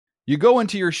You go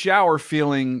into your shower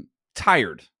feeling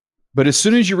tired, but as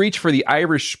soon as you reach for the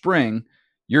Irish Spring,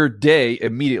 your day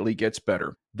immediately gets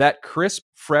better. That crisp,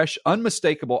 fresh,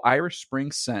 unmistakable Irish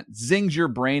Spring scent zings your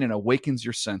brain and awakens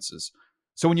your senses.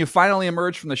 So when you finally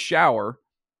emerge from the shower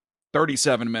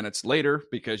 37 minutes later,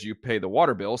 because you pay the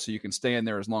water bill so you can stay in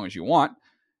there as long as you want,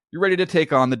 you're ready to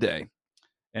take on the day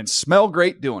and smell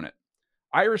great doing it.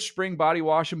 Irish Spring Body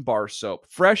Wash and Bar Soap.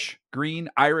 Fresh, green,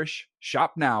 Irish.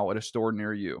 Shop now at a store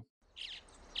near you.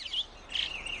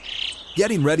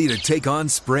 Getting ready to take on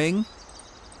spring?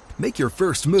 Make your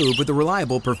first move with the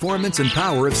reliable performance and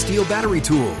power of Steel battery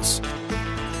tools.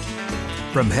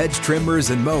 From hedge trimmers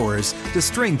and mowers to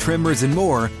string trimmers and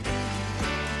more,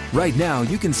 right now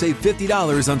you can save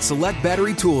 $50 on select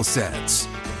battery tool sets.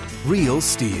 Real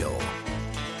Steel.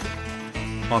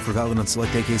 Offer valid on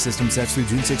select AK system sets through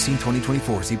June 16,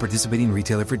 2024. See participating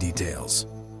retailer for details.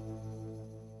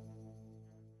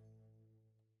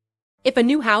 If a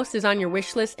new house is on your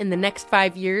wish list in the next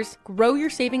 5 years, grow your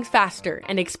savings faster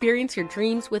and experience your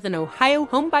dreams with an Ohio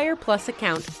Homebuyer Plus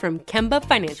account from Kemba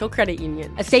Financial Credit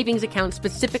Union. A savings account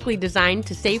specifically designed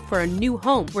to save for a new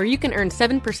home where you can earn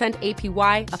 7%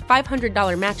 APY, a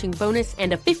 $500 matching bonus,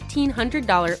 and a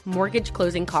 $1,500 mortgage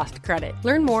closing cost credit.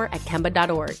 Learn more at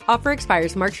Kemba.org. Offer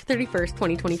expires March 31st,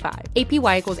 2025.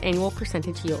 APY equals annual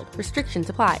percentage yield. Restrictions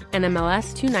apply.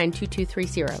 NMLS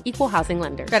 292230. Equal housing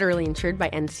lender. Federally insured by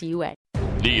NCUA.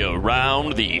 The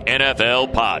Around the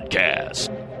NFL podcast.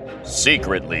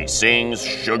 Secretly sings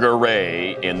Sugar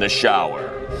Ray in the shower.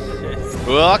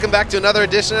 Welcome back to another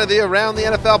edition of the Around the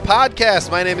NFL podcast.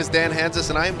 My name is Dan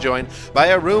Hansis, and I am joined by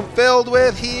a room filled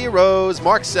with heroes,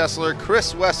 Mark Sessler,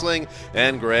 Chris Wessling,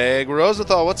 and Greg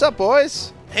Rosenthal. What's up,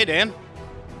 boys? Hey, Dan.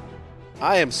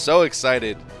 I am so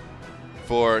excited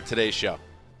for today's show.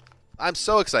 I'm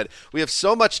so excited. We have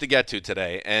so much to get to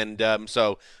today, and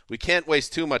so we can't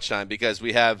waste too much time because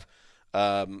we have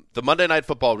the Monday Night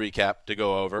Football recap to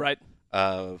go over. Right.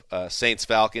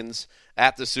 Saints-Falcons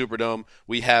at the Superdome.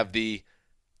 We have the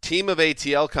team of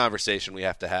ATL conversation we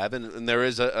have to have, and there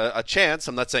is a chance,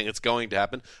 I'm not saying it's going to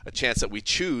happen, a chance that we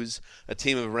choose a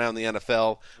team of Around the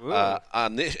NFL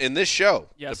in this show,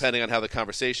 yes, depending on how the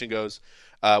conversation goes.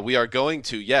 We are going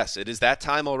to, yes, it is that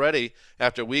time already.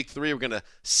 After week 3, we're going to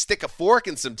stick a fork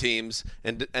in some teams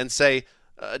and say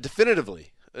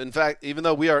definitively. In fact, even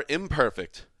though we are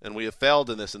imperfect and we have failed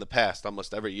in this in the past,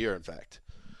 almost every year, in fact,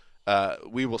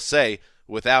 we will say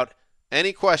without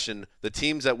any question the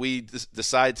teams that we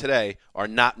decide today are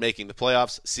not making the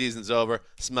playoffs. Season's over.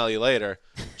 Smell you later.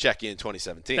 Check you in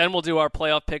 2017. Then we'll do our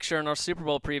playoff picture and our Super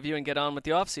Bowl preview and get on with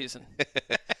the offseason.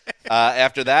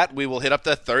 After that, we will hit up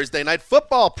the Thursday Night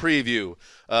Football preview.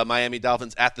 Miami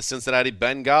Dolphins at the Cincinnati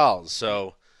Bengals.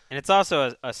 And it's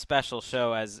also a special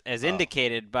show as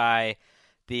indicated by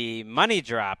the money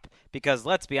drop, because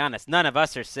let's be honest, none of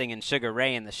us are singing Sugar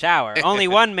Ray in the shower. Only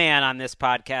one man on this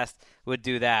podcast would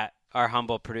do that, our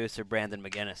humble producer, Brandon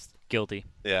McGinnis. Guilty.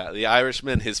 Yeah, the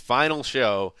Irishman, his final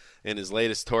show in his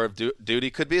latest tour of duty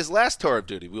could be his last tour of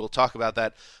duty. We will talk about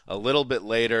that a little bit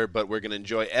later, but we're going to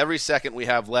enjoy every second we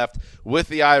have left with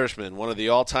the Irishman, one of the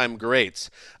all-time greats.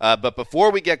 But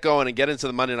before we get going and get into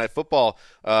the Monday Night Football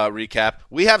recap,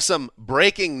 we have some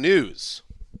breaking news.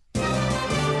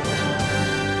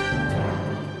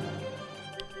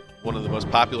 One of the most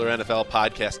popular NFL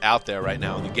podcasts out there right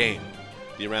now in the game,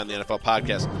 the Around the NFL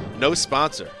podcast. No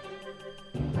sponsor.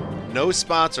 No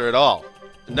sponsor at all.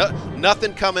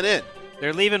 Nothing coming in.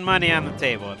 They're leaving money on the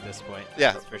table at this point.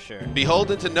 Yeah. That's for sure.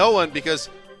 Beholden to no one because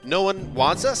no one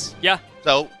wants us? Yeah.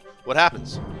 So what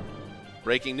happens?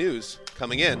 Breaking news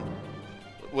coming in.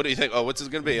 What do you think? Oh, what's this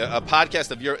going to be? A podcast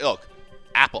of your ilk.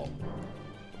 Apple.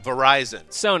 Verizon.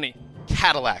 Sony.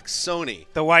 Cadillac. Sony.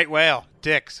 The White Whale.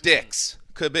 Dix.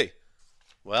 Could be.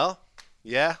 Well,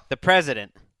 yeah. The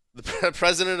president. The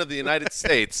president of the United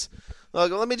States.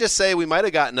 Look, let me just say we might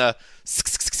have gotten a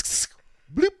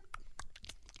bloop,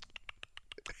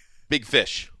 big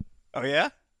fish. Oh, yeah?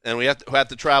 And we have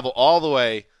to travel all the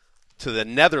way to the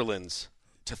Netherlands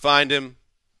to find him.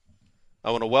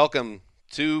 I want to welcome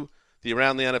to the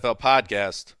Around the NFL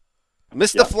podcast,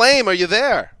 Mr. Flame. Are you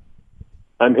there?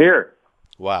 I'm here.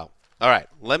 Wow. All right.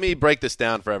 Let me break this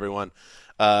down for everyone.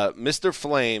 Mr.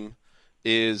 Flame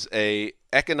is a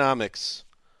economics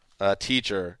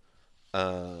teacher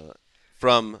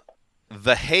from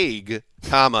The Hague,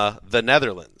 the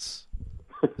Netherlands.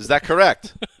 Is that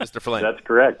correct, Mr. Flame? That's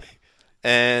correct.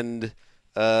 And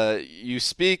you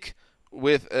speak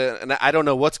with, and I don't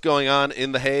know what's going on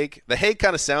in The Hague. The Hague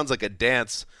kind of sounds like a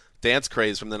dance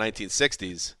craze from the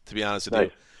 1960s, to be honest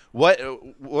with you.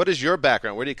 What is your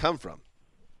background? Where do you come from?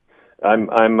 I'm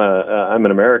an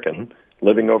American,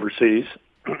 living overseas.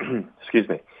 Excuse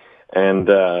me. And,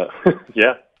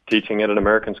 teaching at an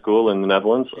American school in the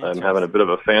Netherlands. I'm having a bit of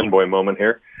a fanboy moment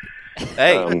here.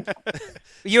 Hey.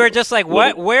 You were just like,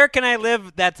 what? Where can I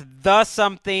live that's the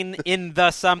something in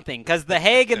the something? Because The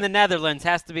Hague in the Netherlands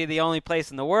has to be the only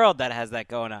place in the world that has that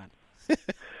going on.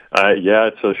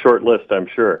 It's a short list, I'm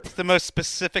sure. It's the most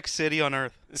specific city on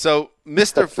earth. So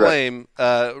Mr. Flame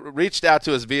reached out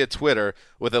to us via Twitter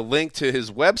with a link to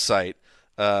his website,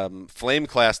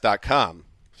 flameclass.com.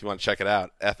 If you want to check it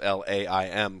out,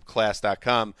 FLAIM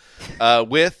class.com,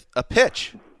 with a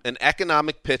pitch, an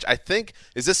economic pitch. I think,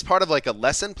 is this part of like a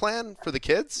lesson plan for the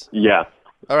kids? Yeah.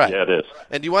 All right. Yeah, it is.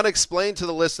 And do you want to explain to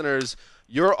the listeners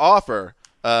your offer?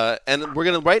 And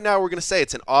right now we're gonna say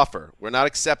it's an offer. We're not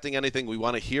accepting anything. We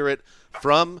want to hear it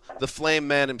from the Flame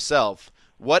Man himself.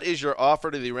 What is your offer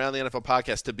to the Around the NFL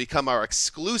podcast to become our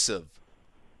exclusive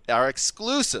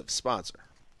sponsor?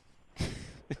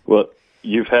 Well,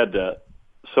 you've had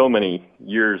so many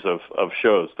years of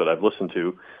shows that I've listened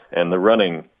to, and the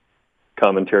running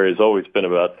commentary has always been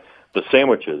about the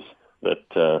sandwiches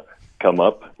that come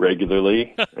up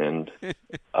regularly, and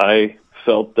I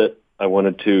felt that I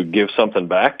wanted to give something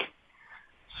back,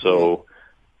 so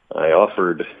I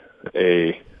offered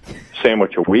a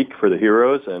sandwich a week for the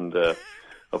heroes, and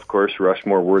of course,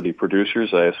 Rushmore-worthy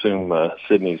producers. I assume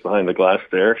Sydney's behind the glass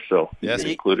there, so yes,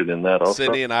 he's included in that also.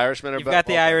 Sydney and Irishman are You've got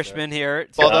the Irishman here.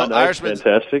 Although nice, Irishman's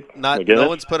fantastic. No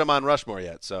one's put him on Rushmore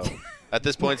yet, so at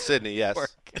this point, Sydney, yes.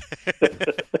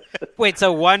 Wait,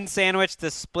 so one sandwich to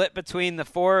split between the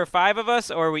 4 or 5 of us,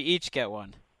 or we each get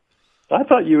one? I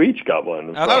thought you each got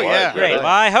one. Oh, yeah. Great. Well,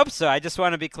 I hope so. I just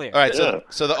want to be clear. All right,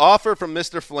 so the offer from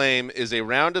Mr. Flame is a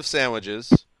round of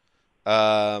sandwiches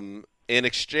in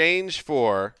exchange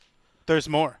for... There's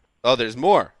more. Oh, there's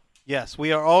more. Yes,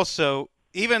 we are also,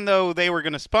 even though they were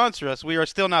going to sponsor us, we are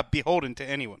still not beholden to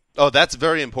anyone. Oh, that's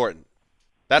very important.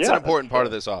 That's an important part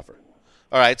of this offer.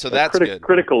 All right, so that's good.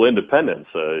 Critical independence.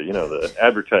 The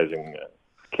advertising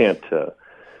can't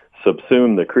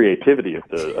subsume the creativity of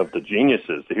the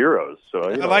geniuses, the heroes. So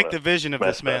I like the vision of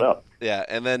this man. Yeah,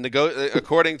 and then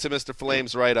according to Mr.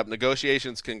 Flame's write-up,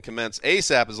 negotiations can commence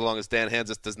ASAP as long as Dan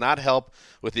Hanzus does not help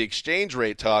with the exchange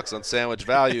rate talks on sandwich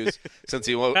values, since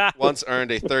he once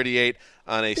earned a 38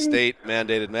 on a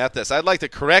state-mandated math test. I'd like to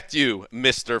correct you,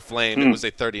 Mr. Flame. It was a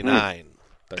 39.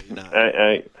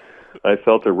 39. I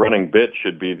felt a running bit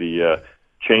should be the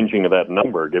changing of that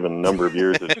number, given the number of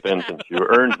years it's been since you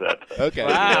earned that. Okay.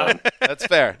 Wow. That's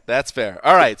fair. That's fair.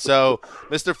 All right. So,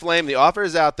 Mr. Flame, the offer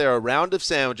is out there, a round of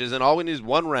sandwiches, and all we need is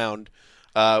one round.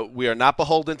 We are not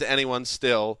beholden to anyone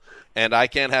still, and I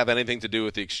can't have anything to do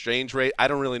with the exchange rate. I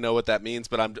don't really know what that means,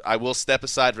 but I will step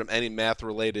aside from any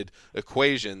math-related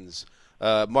equations.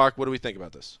 Mark, what do we think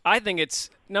about this? I think it's,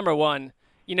 number one,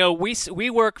 we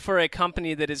work for a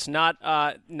company that is not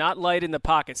light in the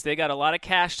pockets. They got a lot of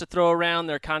cash to throw around.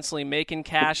 They're constantly making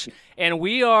cash. And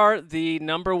we are the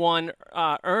number one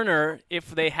earner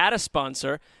if they had a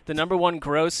sponsor, the number one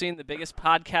grossing, the biggest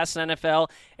podcast in NFL.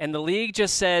 And the league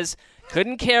just says,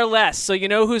 couldn't care less. So you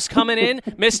know who's coming in?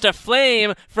 Mr.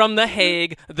 Flame from The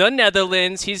Hague, the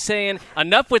Netherlands. He's saying,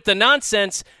 enough with the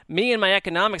nonsense. Me and my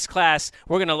economics class,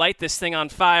 we're going to light this thing on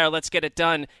fire. Let's get it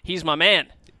done. He's my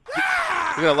man.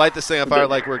 We're going to light this thing on fire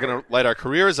like we're going to light our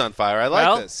careers on fire. I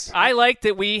like this. I like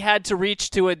that we had to reach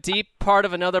to a deep part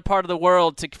of another part of the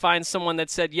world to find someone that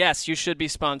said, yes, you should be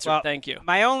sponsored. Well, thank you.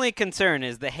 My only concern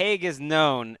is The Hague is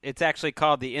known. It's actually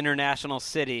called the International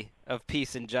City of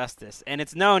Peace and Justice. And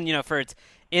it's known, for its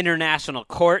international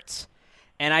courts.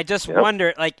 And I just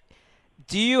wonder,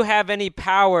 do you have any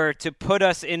power to put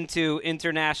us into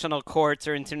international courts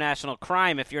or international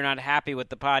crime if you're not happy with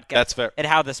the podcast? That's fair. And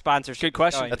how the sponsorship Good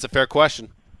question. That's a fair question.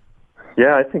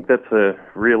 Yeah, I think that's a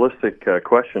realistic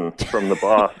question from the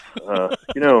boss.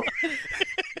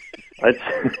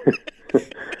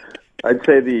 I'd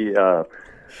say the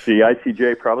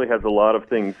ICJ probably has a lot of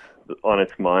things on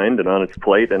its mind and on its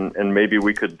plate, and maybe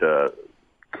we could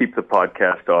keep the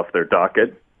podcast off their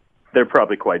docket. They're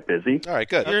probably quite busy. All right,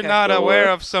 good. You're not aware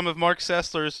of some of Mark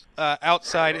Sessler's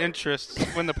outside interests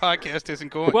when the podcast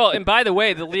isn't going. Well, and by the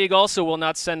way, the league also will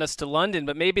not send us to London,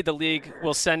 but maybe the league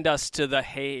will send us to The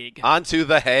Hague. On to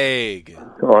The Hague.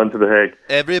 On to The Hague.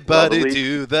 Everybody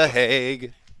to The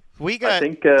Hague. I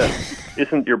think,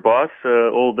 isn't your boss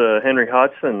old Henry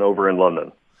Hodgson over in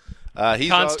London? He's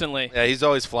constantly. He's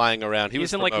always flying around.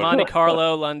 He's in like Monte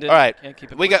Carlo, London. All right, Can't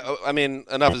keep it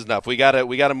enough is enough. We got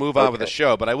to move on with the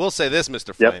show. But I will say this,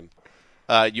 Mr. Flame,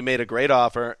 you made a great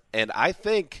offer, and I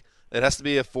think it has to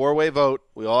be a 4-way vote.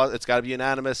 It's got to be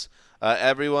unanimous.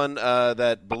 Everyone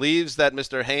that believes that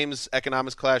Mr. Hames'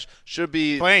 economics clash should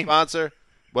be sponsor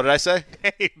What did I say?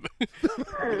 Haim.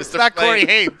 Mr. Not Corey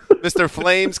Flame. Haim. Mr.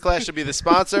 Flames Clash should be the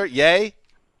sponsor. Yay?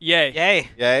 Yay. Yay.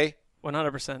 Yay?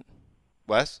 100%.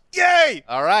 Wes? Yay!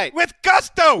 All right. With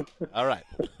gusto. All right.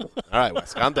 All right,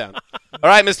 Wes, calm down. All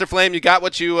right, Mr. Flame, you got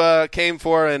what you came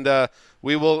for, and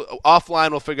we will,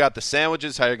 offline, we'll figure out the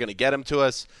sandwiches, how you're going to get them to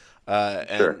us,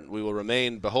 and we will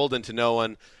remain beholden to no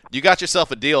one. You got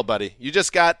yourself a deal, buddy. You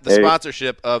just got the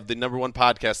sponsorship of the #1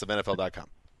 podcast of NFL.com.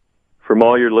 From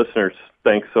all your listeners,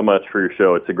 thanks so much for your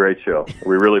show. It's a great show.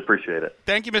 We really appreciate it.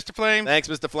 Thank you, Mr. Flame. Thanks,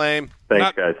 Mr. Flame.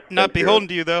 Thanks, guys. Not Thank you. beholden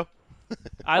to you, though.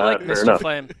 I like fair Mr. enough.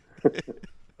 Flame.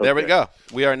 There we go.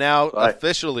 We are now Bye.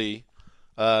 officially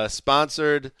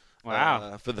sponsored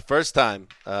for the first time.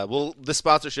 This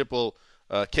sponsorship will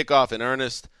kick off in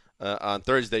earnest on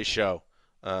Thursday's show.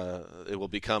 It will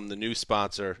become the new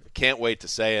sponsor. Can't wait to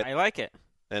say it. I like it.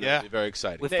 And Yeah. it'll be very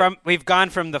exciting. We've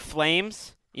gone from the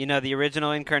Flames, the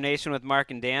original incarnation with Mark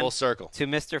and Dan, Full circle. to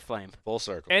Mr. Flame. Full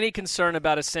circle. Any concern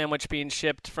about a sandwich being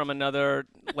shipped from another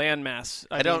landmass?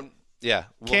 I don't. Yeah.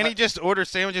 Can he just order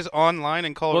sandwiches online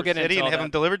in Culver get City into and all have that. them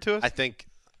delivered to us? I think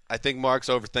Mark's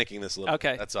overthinking this a little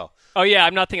Okay. bit. That's all. Oh yeah,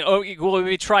 I'm not thinking. Oh, will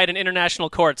we try it in international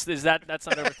courts? That's not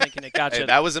overthinking it? Gotcha. Hey,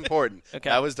 that was important.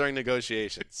 Okay. That was during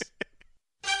negotiations.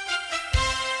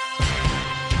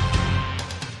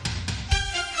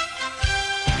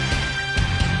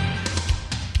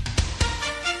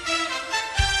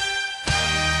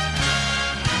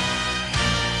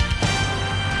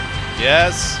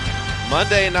 Yes,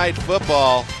 Monday Night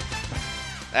Football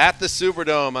at the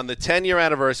Superdome on the 10-year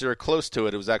anniversary, or close to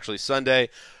it. It was actually Sunday,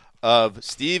 of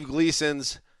Steve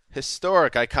Gleason's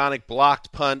historic, iconic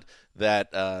blocked punt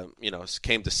that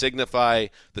came to signify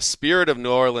the spirit of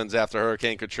New Orleans after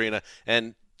Hurricane Katrina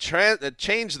and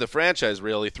changed the franchise,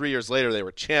 really. 3 years later, they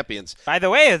were champions. By the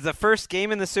way, it's the first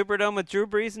game in the Superdome with Drew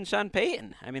Brees and Sean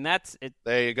Payton. I mean, that's it.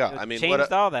 There you go. It I mean,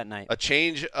 changed all that night. a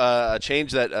change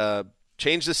that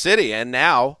changed the city. And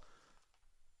now,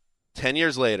 10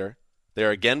 years later, they're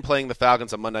again playing the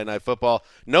Falcons on Monday Night Football.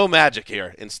 No magic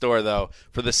here in store, though,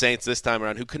 for the Saints this time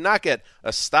around, who could not get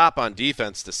a stop on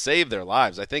defense to save their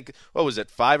lives. I think,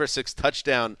 5 or 6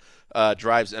 touchdown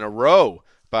drives in a row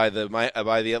by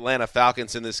the Atlanta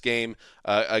Falcons in this game,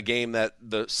 a game that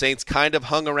the Saints kind of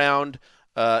hung around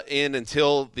in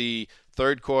until the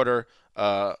third quarter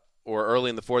or early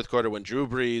in the fourth quarter when Drew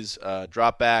Brees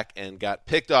dropped back and got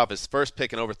picked off, his first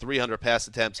pick in over 300 pass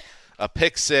attempts, a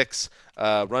pick six,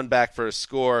 run back for a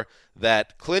score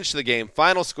that clinched the game.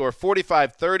 Final score,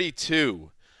 45-32.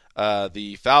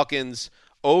 The Falcons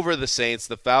over the Saints.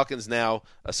 The Falcons now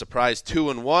a surprise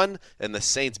 2-1, and the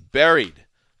Saints buried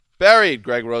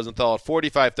Greg Rosenthal at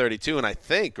 45-32. And I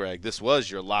think, Greg, this was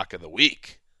your lock of the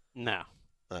week. No.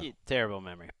 Terrible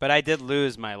memory. But I did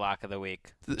lose my lock of the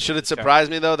week. Should it surprise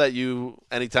me, though, that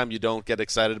anytime you don't get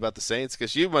excited about the Saints?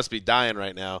 Because you must be dying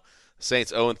right now.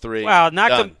 Saints 0-3. Well,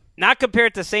 done. not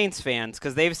compared to Saints fans,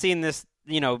 because they've seen this,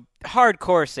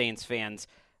 hardcore Saints fans.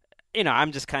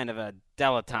 I'm just kind of a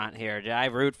dilettante here. I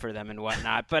root for them and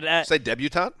whatnot. But Say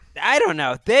debutante? I don't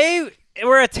know. They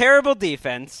were a terrible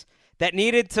defense that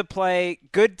needed to play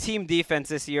good team defense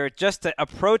this year just to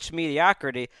approach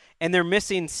mediocrity, and they're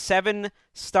missing 7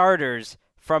 starters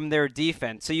from their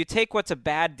defense. So you take what's a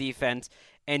bad defense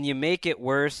and you make it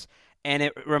worse, and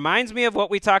it reminds me of what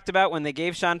we talked about when they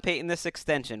gave Sean Payton this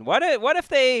extension. What if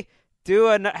they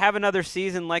have another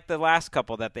season like the last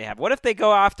couple that they have? What if they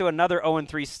go off to another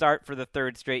 0-3 start for the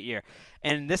third straight year?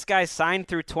 And this guy signed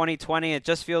through 2020. It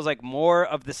just feels like more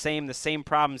of the same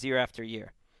problems year after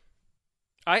year.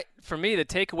 For me, the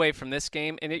takeaway from this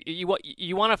game, and you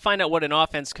want to find out what an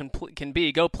offense can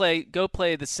be. Go play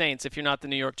the Saints if you're not the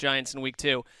New York Giants in Week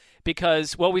 2,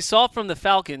 because what we saw from the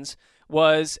Falcons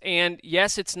was, and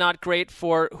yes, it's not great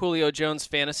for Julio Jones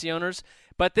fantasy owners,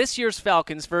 but this year's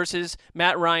Falcons versus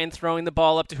Matt Ryan throwing the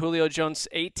ball up to Julio Jones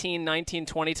 18, 19,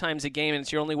 20 times a game, and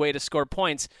it's your only way to score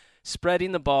points,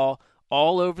 spreading the ball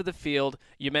all over the field.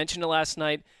 You mentioned it last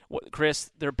night, Chris,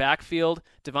 their backfield,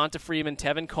 Devonta Freeman,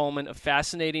 Tevin Coleman, a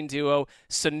fascinating duo.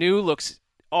 Sanu looks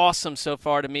awesome so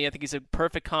far to me. I think he's a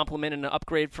perfect complement and an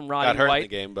upgrade from Roddy Got hurt White. in the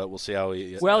game, but we'll see how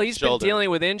he. Well, he's shoulder. been dealing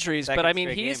with injuries, but I mean,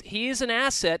 Second he's an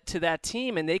asset to that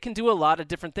team, and they can do a lot of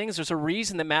different things. There's a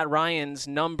reason that Matt Ryan's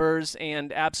numbers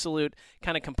and absolute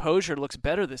kind of composure looks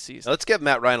better this season. Let's give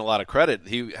Matt Ryan a lot of credit.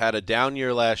 He had a down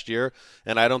year last year,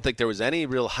 and I don't think there was any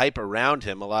real hype around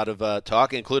him. A lot of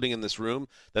talk, including in this room,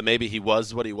 that maybe he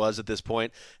was what he was at this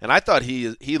point. And I thought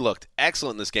he looked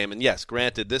excellent in this game. And yes,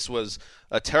 granted, this was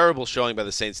a terrible showing by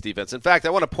the Saints defense. In fact, I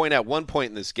want to point out one point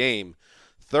in this game.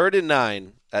 3rd and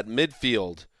 9 at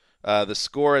midfield. The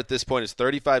score at this point is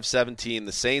 35-17.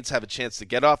 The Saints have a chance to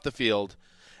get off the field,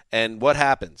 And what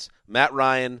happens? Matt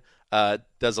Ryan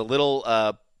does a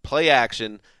little play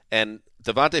action, and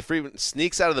Devontae Freeman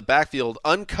sneaks out of the backfield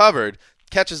uncovered,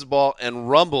 catches the ball, and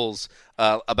rumbles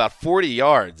about 40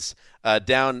 yards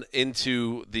down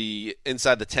into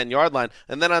inside the 10-yard line.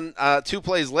 And then on 2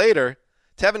 plays later,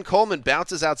 Tevin Coleman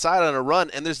bounces outside on a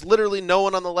run, and there's literally no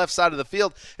one on the left side of the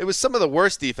field. It was some of the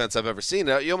worst defense I've ever seen.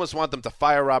 You almost want them to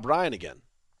fire Rob Ryan again.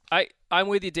 I'm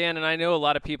with you, Dan, and I know a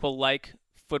lot of people like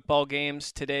football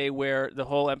games today where the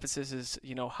whole emphasis is,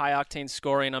 high-octane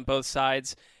scoring on both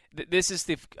sides. This is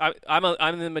I'm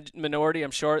in the minority,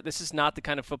 I'm sure. This is not the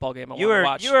kind of football game I want to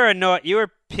watch. You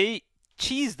were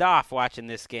cheesed off watching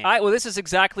this game. Well, this is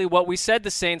exactly what we said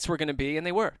the Saints were going to be, and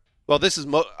they were. Well, this is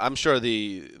I'm sure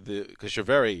because you're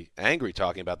very angry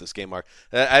talking about this game, Mark.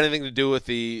 Anything to do with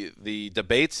the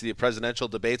debates, the presidential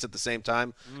debates at the same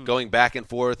time, going back and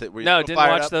forth? No, didn't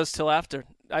watch those till after.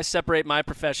 I separate my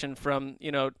profession from,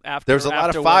 after. There's a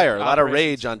lot of fire, a lot of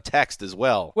rage on text as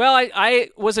well. Well, I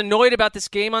was annoyed about this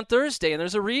game on Thursday, and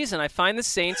there's a reason. I find the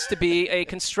Saints to be a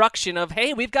construction of,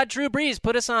 hey, we've got Drew Brees,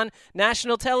 put us on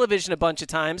national television a bunch of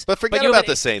times. But forget about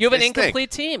the Saints. You have an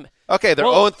incomplete team. Okay, they're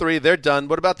 0-3. They're done.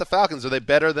 What about the Falcons? Are they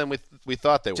better than we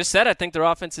thought they were? Just said I think their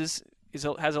offense has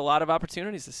a lot of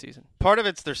opportunities this season. Part of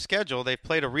it's their schedule. They've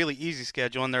played a really easy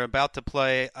schedule, and they're about to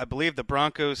play, I believe, the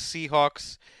Broncos,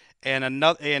 Seahawks,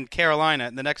 and Carolina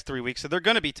in the next 3 weeks. So they're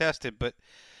going to be tested. But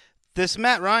this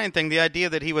Matt Ryan thing, the idea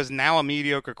that he was now a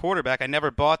mediocre quarterback, I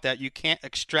never bought that. You can't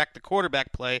extract the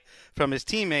quarterback play from his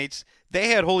teammates. They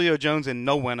had Julio Jones and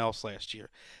no one else last year.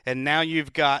 And now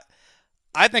you've got,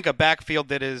 I think, a backfield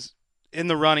that is in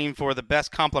the running for the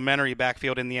best complementary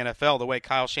backfield in the NFL, the way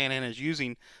Kyle Shanahan is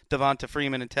using Devonta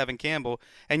Freeman and Tevin Campbell.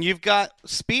 And you've got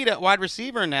speed at wide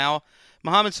receiver now.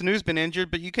 Mohamed Sanu's been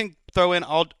injured, but you can throw in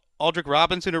Aldrick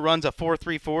Robinson, who runs a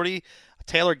 4.3 40,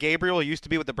 Taylor Gabriel, who used to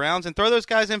be with the Browns, and throw those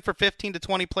guys in for 15 to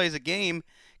 20 plays a game.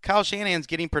 Kyle Shanahan's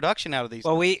getting production out of these.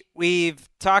 Well, we've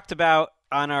talked about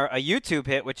on a YouTube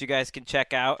hit, which you guys can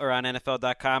check out, or on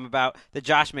NFL.com, about the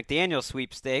Josh McDaniels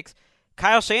sweepstakes.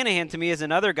 Kyle Shanahan, to me, is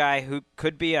another guy who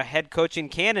could be a head coaching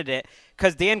candidate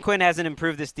because Dan Quinn hasn't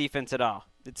improved this defense at all.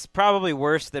 It's probably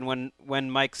worse than when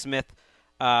Mike Smith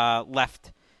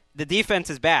left. The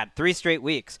defense is bad, 3 straight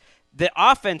weeks. The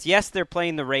offense, yes, they're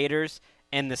playing the Raiders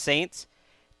and the Saints.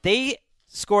 They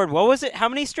scored, what was it? How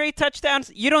many straight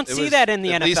touchdowns? You don't see that in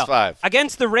the NFL. At least 5.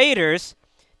 Against the Raiders,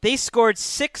 they scored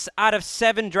 6 out of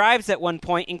 7 drives at one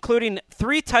point, including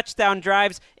 3 touchdown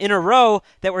drives in a row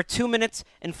that were 2 minutes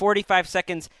and 45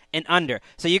 seconds and under.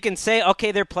 So you can say,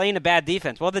 okay, they're playing a bad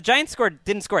defense. Well, the Giants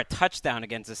didn't score a touchdown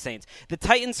against the Saints. The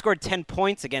Titans scored 10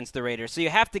 points against the Raiders. So you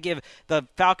have to give the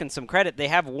Falcons some credit. They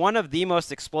have one of the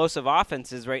most explosive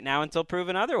offenses right now until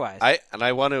proven otherwise.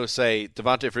 I want to say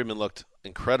Devontae Freeman looked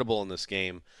incredible in this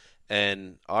game.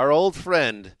 And our old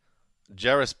friend,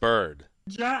 Jarvis Byrd.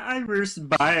 Jarvis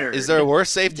Byrd. Is there a worse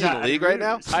safety in the league right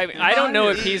now? I don't know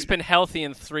if he's been healthy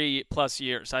in 3+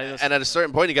 years. And at a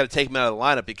certain point, you got to take him out of the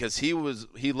lineup because he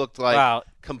looked like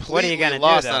completely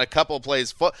lost on a couple of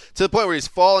plays to the point where he's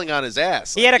falling on his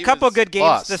ass. He had a couple good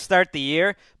games to start the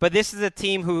year, but this is a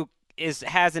team who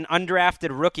has an undrafted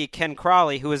rookie, Ken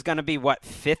Crawley, who is going to be,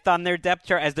 5th on their depth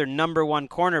chart as their number 1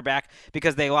 cornerback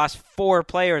because they lost 4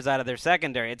 players out of their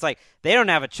secondary. It's like they don't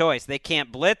have a choice. They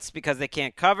can't blitz because they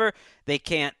can't cover. They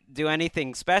can't do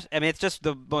anything special. I mean, it's just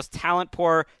the most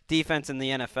talent-poor defense in the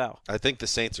NFL. I think the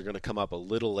Saints are going to come up a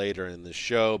little later in the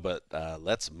show, but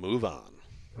let's move on.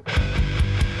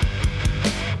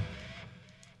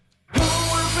 Who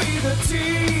will be the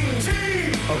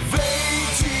team of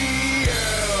ATL?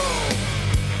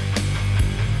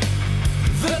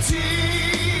 The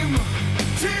team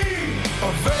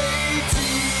of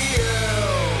ATL.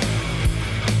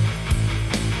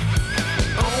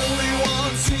 Only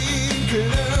one team can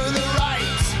earn the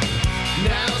right.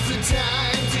 Now's the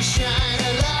time to shine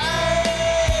a light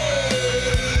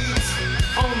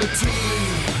on the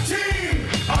team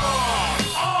of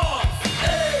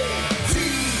ATL.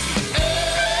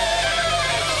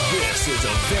 This is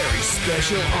a very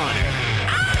special honor.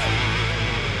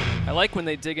 I like when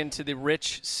they dig into the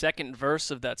rich second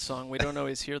verse of that song. We don't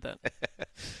always hear that.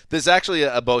 There's actually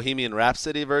a Bohemian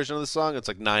Rhapsody version of the song. It's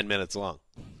like 9 minutes long.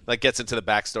 Like gets into the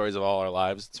backstories of all our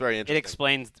lives. It's very interesting. It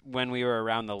explains when we were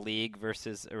around the league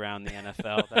versus around the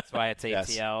NFL. That's why it's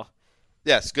ATL.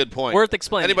 Yes, good point. Worth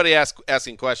explaining. Anybody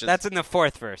asking questions? That's in the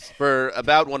 4th verse. For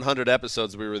about 100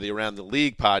 episodes, we were the Around the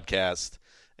League podcast,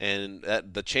 and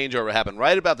the changeover happened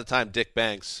right about the time Dick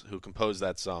Banks, who composed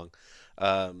that song,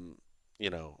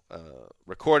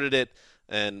 recorded it,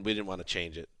 and we didn't want to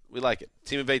change it. We like it.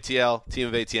 Team of ATL, Team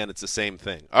of ATN, it's the same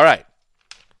thing. All right.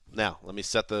 Now, let me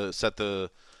set the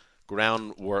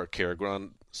groundwork here.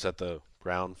 Set the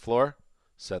ground floor.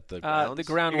 Set the grounds. The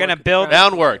groundwork. You're going to build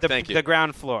groundwork. Thank you. The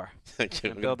ground floor. Thank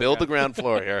you. We're going to build the ground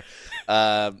floor here.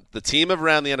 The team of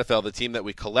Around the NFL, the team that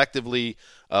we collectively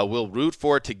will root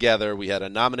for together. We had a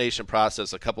nomination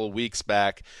process a couple of weeks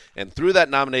back, and through that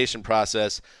nomination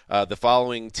process, the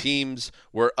following teams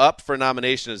were up for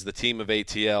nomination as the team of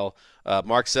ATL.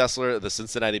 Mark Sessler, the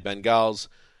Cincinnati Bengals.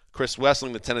 Chris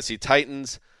Wessling, the Tennessee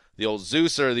Titans. The old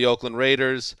Zeuser, the Oakland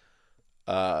Raiders.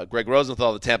 Greg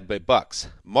Rosenthal, the Tampa Bay Bucks.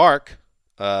 Mark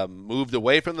moved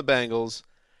away from the Bengals,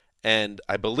 and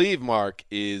I believe Mark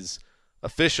is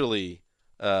officially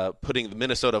putting the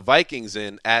Minnesota Vikings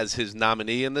in as his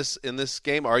nominee in this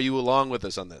game. Are you along with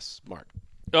us on this, Mark?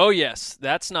 Oh, yes.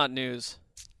 That's not news.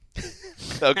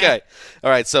 Okay.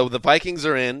 All right, so the Vikings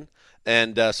are in,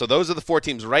 and so those are the 4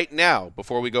 teams right now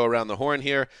before we go around the horn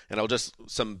here, and I'll just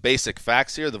some basic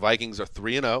facts here. The Vikings are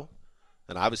 3-0,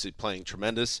 and obviously playing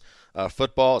tremendous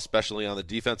football, especially on the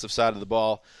defensive side of the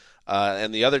ball.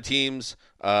 And the other teams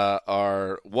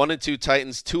are 1-2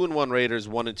 Titans, 2-1 Raiders,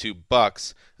 1-2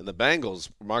 Bucks, and the Bengals,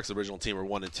 Mark's original team, are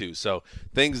 1-2. So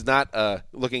things not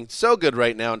looking so good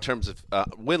right now in terms of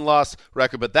win-loss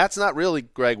record, but that's not really,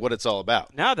 Greg, what it's all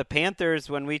about. No, the Panthers,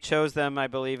 when we chose them, I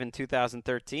believe in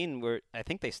 2013, I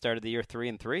think they started the year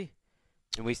 3-3,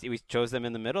 and we chose them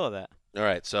in the middle of that. All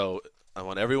right, so I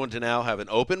want everyone to now have an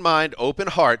open mind, open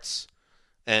hearts,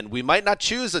 and we might not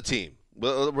choose a team.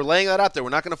 We're laying that out there. We're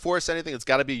not going to force anything. It's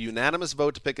got to be a unanimous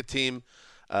vote to pick a team.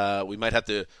 We might have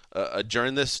to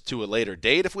adjourn this to a later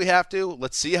date if we have to.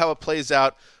 Let's see how it plays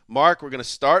out. Mark, we're going to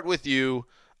start with you.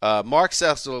 Mark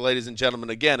Sessler, ladies and gentlemen,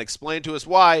 again, explain to us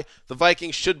why the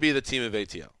Vikings should be the team of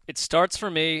ATL. It starts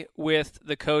for me with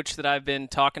the coach that I've been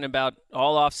talking about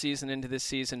all offseason into this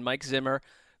season, Mike Zimmer,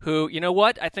 who, you know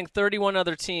what, I think 31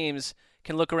 other teams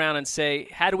can look around and say,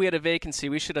 had we had a vacancy,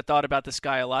 we should have thought about this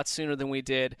guy a lot sooner than we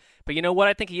did. But you know what?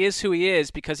 I think he is who he is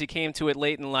because he came to it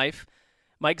late in life.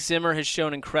 Mike Zimmer has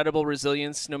shown incredible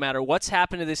resilience no matter what's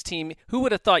happened to this team. Who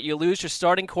would have thought you lose your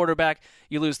starting quarterback,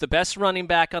 you lose the best running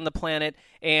back on the planet,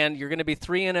 and you're going to be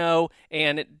 3-0,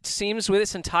 and it seems with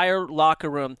this entire locker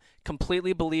room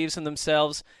completely believes in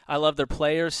themselves. I love their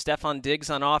players. Stephon Diggs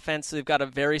on offense. They've got a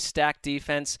very stacked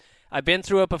defense. I've been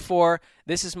through it before.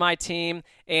 This is my team.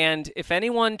 And if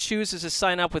anyone chooses to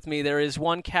sign up with me, there is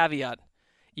one caveat.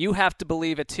 You have to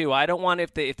believe it too. I don't want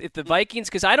if the Vikings,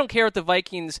 because I don't care if the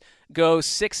Vikings go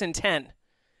 6-10.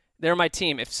 They're my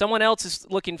team. If someone else is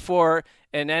looking for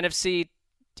an NFC,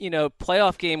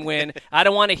 playoff game win, I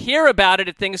don't want to hear about it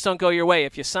if things don't go your way.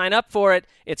 If you sign up for it,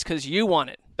 it's because you want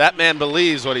it. That man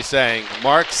believes what he's saying.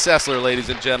 Mark Sessler, ladies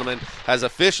and gentlemen, has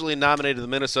officially nominated the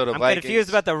Minnesota Vikings. I'm confused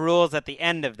about the rules at the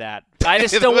end of that. I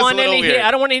just don't want I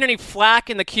don't want to hear any flack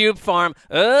in the Cube Farm.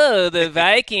 Oh, the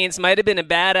Vikings might have been a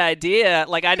bad idea.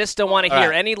 I just don't want to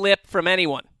hear any lip from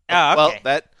anyone. Oh, okay.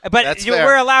 Well, that's fair.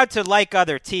 We're allowed to like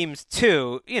other teams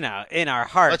too, in our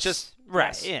hearts. Let's just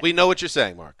right. Yeah. We know what you're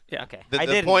saying, Mark. Yeah. Okay.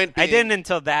 The point being, I didn't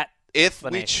until that. If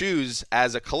we choose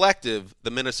as a collective the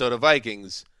Minnesota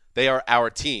Vikings, they are our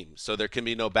team, so there can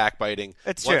be no backbiting.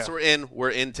 It's Once true. we're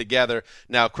in together.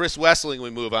 Now, Chris Wessling, we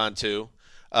move on to.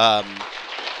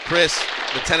 Chris,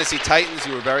 the Tennessee Titans,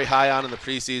 you were very high on in the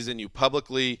preseason. You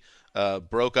publicly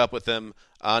broke up with them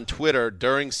on Twitter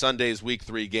during Sunday's Week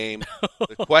 3 game.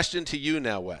 The question to you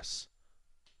now, Wes,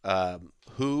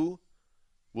 who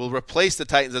will replace the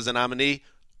Titans as a nominee,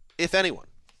 if anyone?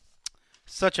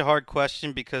 Such a hard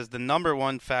question because the number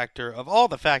one factor of all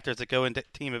the factors that go into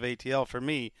Team of ATL for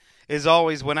me is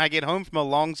always when I get home from a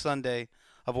long Sunday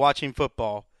of watching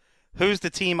football, who's the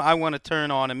team I want to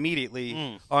turn on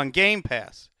immediately on Game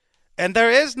Pass? And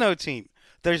there is no team.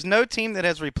 There's no team that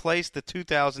has replaced the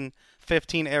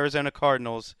 2015 Arizona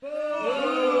Cardinals.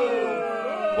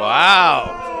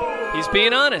 Wow. He's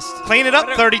being honest. Clean it up,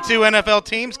 32 NFL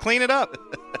teams. Clean it up.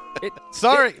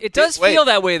 Sorry. It does feel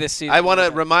that way this season. I want to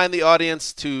remind the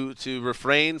audience to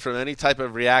refrain from any type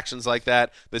of reactions like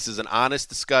that. This is an honest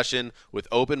discussion with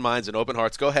open minds and open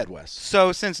hearts. Go ahead, Wes.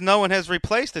 So since no one has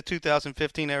replaced the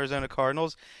 2015 Arizona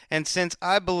Cardinals, and since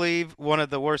I believe one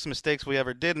of the worst mistakes we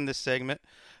ever did in this segment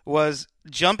was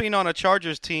jumping on a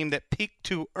Chargers team that peaked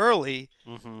too early,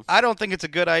 I don't think it's a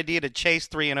good idea to chase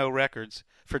 3-0 records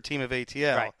for Team of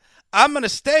ATL. Right. I'm going to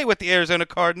stay with the Arizona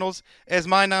Cardinals as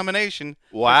my nomination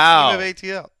for Team of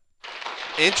ATL.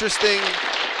 Interesting,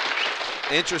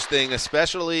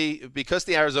 especially because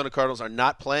the Arizona Cardinals are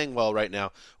not playing well right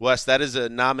now. Wes, that is a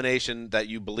nomination that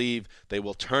you believe they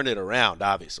will turn it around,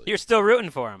 obviously. You're still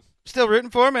rooting for them. Still rooting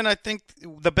for them, and I think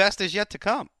the best is yet to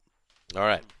come. All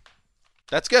right.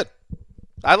 That's good.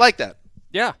 I like that.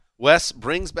 Yeah. Wes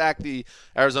brings back the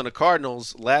Arizona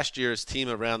Cardinals, last year's team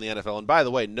around the NFL. And by the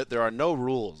way, there are no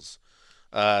rules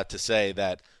to say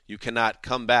that you cannot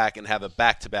come back and have a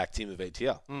back-to-back team of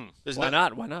ATL. Why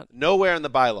not? Why not? Nowhere in the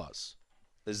bylaws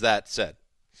is that said.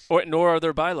 Nor are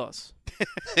there bylaws.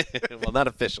 Well, not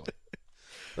officially.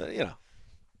 But,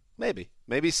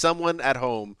 maybe someone at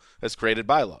home has created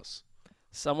bylaws.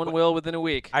 Someone will within a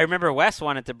week. I remember Wes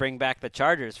wanted to bring back the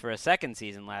Chargers for a second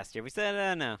season last year. We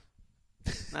said, no,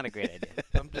 not a great idea.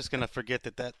 I'm just going to forget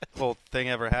that whole thing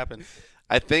ever happened.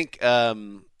 I think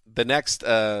the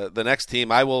next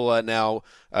team I will now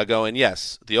go in.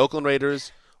 Yes, the Oakland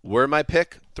Raiders were my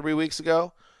pick 3 weeks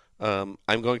ago. I'm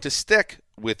going to stick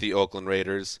with the Oakland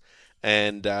Raiders.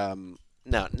 And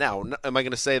now, am I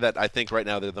going to say that I think right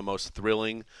now they're the most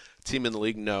thrilling team in the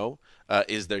league? No.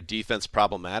 Is their defense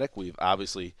problematic? We've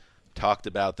obviously talked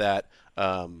about that.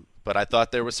 But I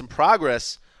thought there was some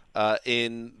progress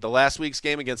in the last week's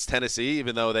game against Tennessee,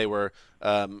 even though they were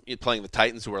playing the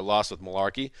Titans, who were lost with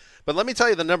Malarkey. But let me tell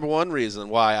you the number one reason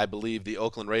why I believe the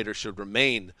Oakland Raiders should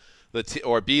remain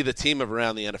or be the team of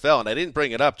around the NFL, and I didn't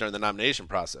bring it up during the nomination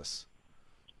process.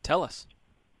 Tell us.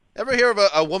 Ever hear of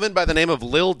a woman by the name of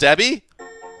Lil Debbie?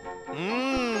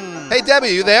 Hey, Debbie,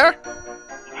 you there?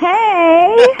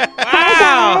 Hey!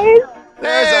 Wow! Hey guys!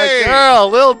 There's our girl,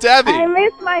 Lil Debbie. I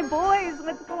miss my boys.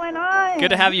 What's going on? Good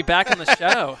to have you back on the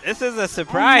show. This is a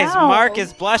surprise. I know. Mark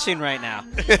is blushing right now.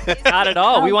 Not at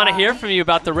all. We want to hear from you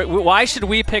about why should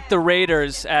we pick the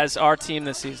Raiders as our team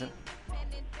this season?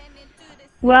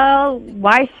 Well,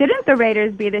 why shouldn't the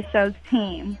Raiders be the show's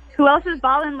team? Who else is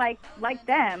balling like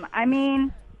them? I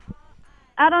mean,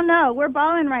 I don't know. We're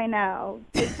balling right now.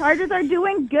 The Chargers are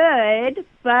doing good,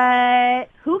 but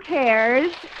who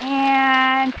cares?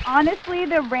 And honestly,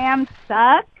 the Rams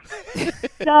suck.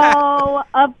 So,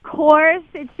 of course,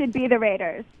 it should be the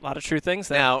Raiders. A lot of true things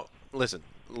there. Now, listen,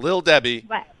 Lil Debbie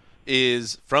What?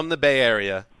 is from the Bay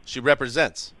Area. She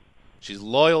represents. She's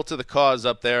loyal to the cause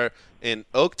up there in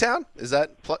Oaktown. Does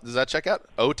that check out?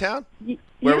 O-Town?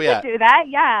 Where are we at? You could do that.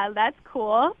 Yeah, that's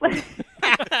cool.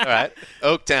 All right,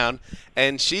 Oaktown.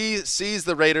 And she sees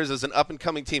the Raiders as an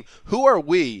up-and-coming team. Who are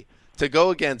we to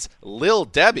go against Lil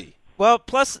Debbie? Well,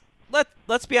 plus,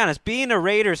 let's be honest. Being a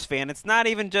Raiders fan, it's not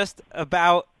even just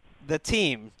about the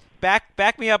team.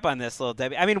 Back me up on this, Lil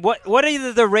Debbie. I mean, what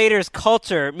does the Raiders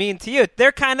culture mean to you?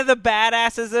 They're kind of the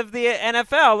badasses of the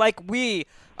NFL, like we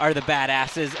are the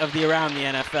badasses of the around the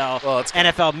NFL,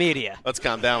 NFL media. Let's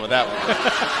calm down with that one.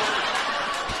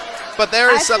 But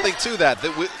there is something to that.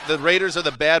 The Raiders are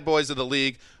the bad boys of the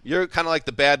league. You're kind of like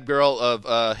the bad girl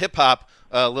of hip-hop,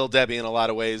 Lil Debbie, in a lot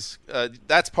of ways.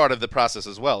 That's part of the process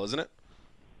as well, isn't it?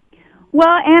 Well,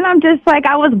 and I'm just like,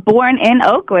 I was born in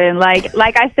Oakland. Like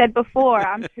I said before,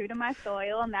 I'm true to my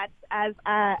soil, and that's as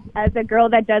a girl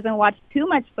that doesn't watch too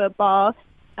much football.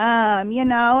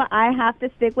 I have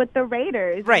to stick with the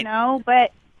Raiders, right.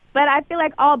 But I feel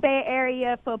like all Bay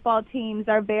Area football teams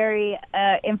are very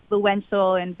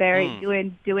influential and very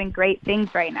doing great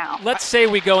things right now. Let's say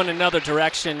we go in another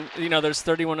direction. There's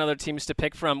 31 other teams to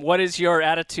pick from. What is your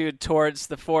attitude towards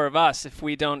the four of us if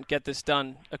we don't get this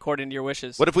done according to your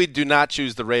wishes? What if we do not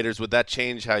choose the Raiders? Would that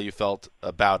change how you felt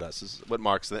about us, is what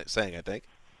Mark's saying, I think.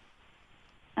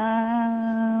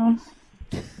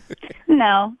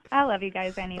 No, I love you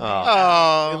guys anyway.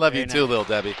 Oh, we love you too, Lil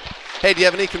Debbie. Hey, do you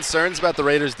have any concerns about the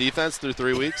Raiders' defense through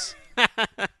 3 weeks?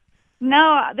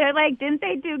 No, they're like, didn't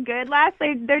they do good last?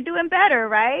 They're doing better,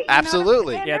 right?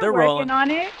 Absolutely. Yeah, they're rolling working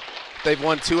on it. They've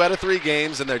won 2 out of 3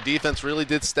 games, and their defense really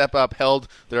did step up, held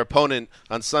their opponent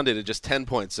on Sunday to just 10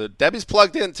 points. So Debbie's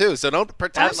plugged in, too, so don't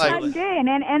pretend Plugged in,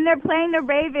 and they're playing the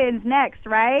Ravens next,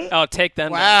 right? Oh, take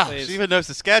them. Wow, please. she even knows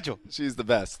the schedule. She's the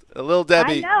best. Lil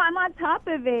Debbie. I know, I'm on top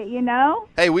of it,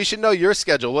 Hey, we should know your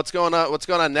schedule. What's going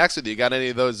on next with you? Got any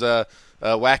of those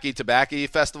wacky tobacco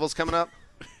festivals coming up?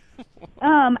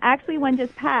 Actually, one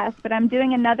just passed, but I'm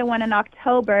doing another one in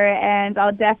October, and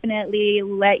I'll definitely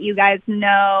let you guys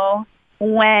know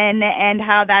when and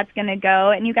how that's going to go,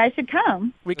 and you guys should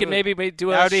come. We could maybe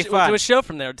do a show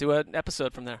from there, do an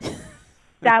episode from there.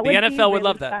 That would the NFL be would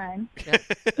love really that. fun. Yeah.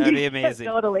 That'd be amazing.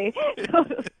 Totally.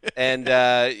 And,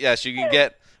 yes, you can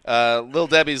get Lil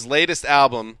Debbie's latest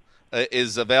album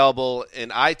is available in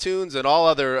iTunes and all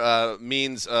other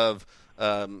means of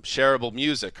shareable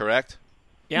music, correct?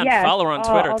 Yeah, yes, follow her on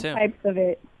Twitter, all too. Types of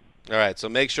it. All right, so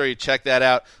make sure you check that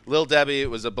out. Lil Debbie, it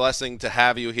was a blessing to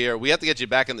have you here. We have to get you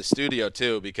back in the studio,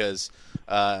 too, because,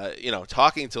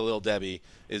 talking to Lil Debbie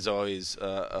is always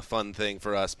a fun thing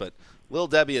for us. But Lil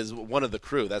Debbie is one of the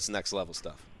crew. That's next level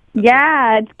stuff.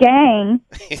 Yeah, it's gang.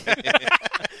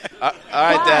 All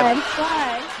right, Deb.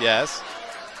 Squad. Yes?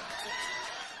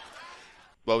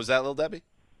 What was that, Lil Debbie?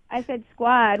 I said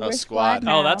squad. Oh, We're squad.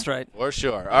 now. Oh, that's right. For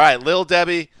sure. All right, Lil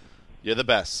Debbie, you're the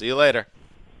best. See you later.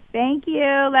 Thank you.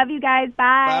 Love you guys.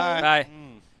 Bye. Bye.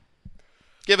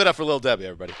 Give it up for Lil Debbie,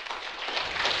 everybody.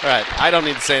 All right, I don't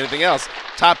need to say anything else.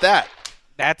 Top that.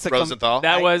 That's Rosenthal.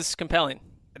 That was compelling.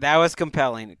 That was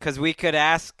compelling because we could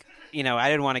ask. I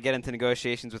didn't want to get into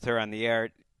negotiations with her on the air.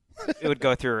 It would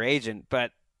go through her agent,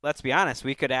 but let's be honest.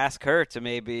 We could ask her to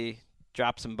maybe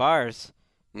drop some bars,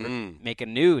 make a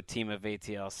new Team of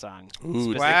ATL song.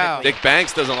 Wow. Dick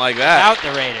Banks doesn't like that. Out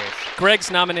the Raiders.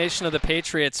 Greg's nomination of the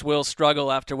Patriots will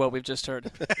struggle after what we've just heard.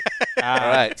 All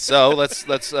right, so let's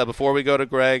before we go to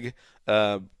Greg,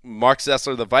 Mark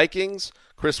Sessler, the Vikings,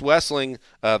 Chris Wessling,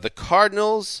 the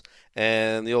Cardinals,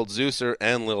 and the old Zeuser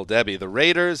and Lil Debbie, the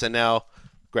Raiders, and now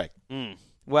Greg.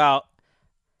 Well,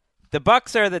 the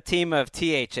Bucks are the team of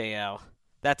THAL.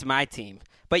 That's my team.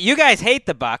 But you guys hate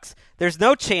the Bucks. There's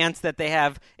no chance that they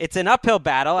have. It's an uphill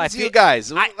battle. It's you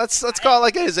guys. Let's call it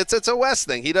like it is. It's a West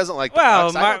thing. He doesn't like the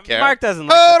Bucks. I don't care. Mark doesn't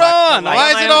like Hold the Bucks. on.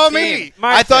 Why is it all me?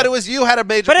 I thought it was you had a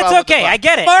major But it's problem with the okay. Bucks. I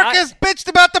get it. Marcus bitched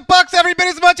about the Bucks every bit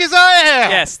as much as I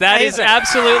have. Yes, that is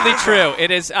absolutely true.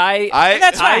 It is.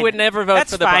 That's fine. I would never vote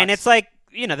That's for the fine. Bucks. It's like,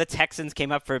 the Texans came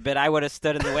up for a bit. I would have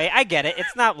stood in the way. I get it.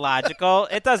 It's not logical.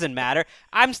 It doesn't matter.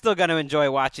 I'm still going to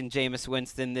enjoy watching Jameis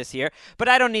Winston this year, but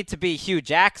I don't need to be Hugh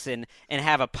Jackson and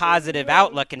have a positive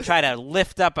outlook and try to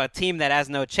lift up a team that has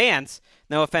no chance.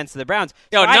 No offense to the Browns.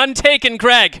 None taken,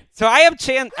 Greg. So I am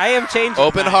changing.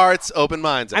 Open hearts, open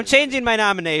minds. I'm changing my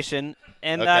nomination,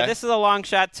 and Okay. this is a long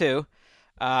shot too.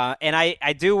 And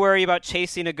I do worry about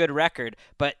chasing a good record,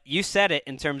 but you said it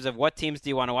in terms of what teams do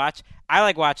you want to watch. I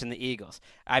like watching the Eagles.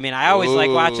 I mean, I always like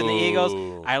watching the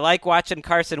Eagles. I like watching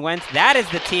Carson Wentz. That is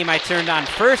the team I turned on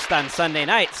first on Sunday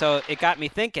night, so it got me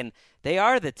thinking. They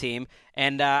are the team,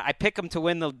 and I pick them to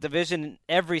win the division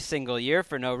every single year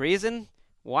for no reason.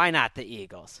 Why not the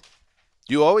Eagles?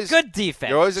 Good defense.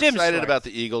 You're always Jim excited Schwartz. about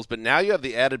the Eagles, but now you have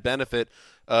the added benefit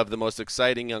of the most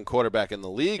exciting young quarterback in the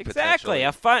league. Exactly,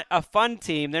 potentially. a fun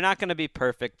team. They're not going to be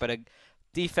perfect, but a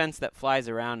defense that flies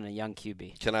around and a young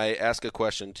QB. Can I ask a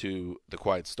question to the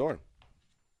Quiet Storm?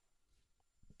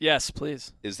 Yes,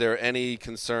 please. Is there any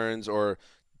concerns, or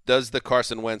does the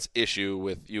Carson Wentz issue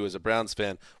with you as a Browns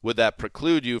fan, would that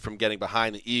preclude you from getting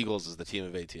behind the Eagles as the team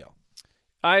of ATL?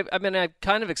 I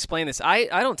kind of explained this. I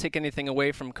don't take anything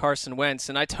away from Carson Wentz,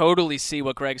 and I totally see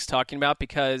what Greg's talking about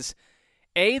because,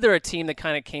 A, they're a team that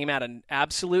kind of came out of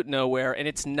absolute nowhere, and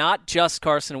it's not just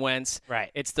Carson Wentz.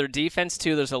 Right. It's their defense,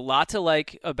 too. There's a lot to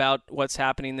like about what's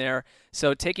happening there.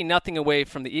 So taking nothing away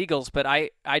from the Eagles, but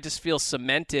I just feel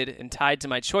cemented and tied to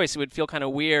my choice. It would feel kind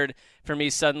of weird for me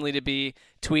suddenly to be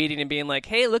tweeting and being like,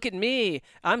 hey, look at me.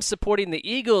 I'm supporting the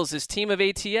Eagles as team of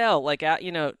ATL,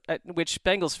 which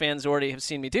Bengals fans already have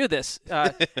seen me do this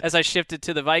as I shifted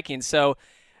to the Vikings. So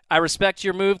I respect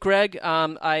your move, Greg.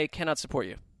 I cannot support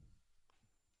you.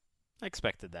 I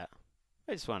expected that.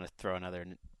 I just want to throw another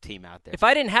team out there. If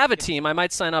I didn't have a team, I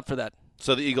might sign up for that.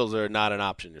 So the Eagles are not an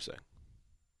option, you're saying?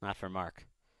 Not for Mark.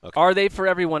 Okay. Are they for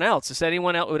everyone else? Would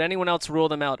anyone else rule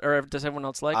them out, or does everyone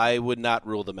else like them? I would not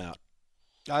rule them out.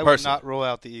 I would not rule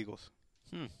out the Eagles.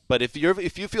 But if you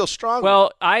feel strongly,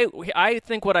 well, I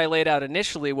think what I laid out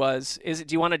initially was: do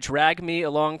you want to drag me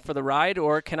along for the ride,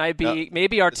 or can I be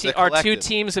maybe our two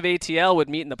teams of ATL would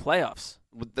meet in the playoffs?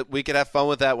 We could have fun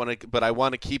with that but I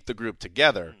want to keep the group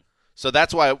together. So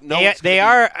that's why they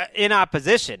are in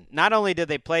opposition. Not only did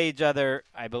they play each other,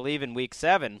 I believe in week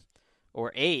 7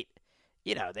 or 8.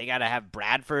 They got to have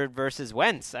Bradford versus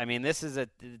Wentz. I mean, this is a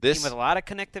team with a lot of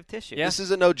connective tissue. This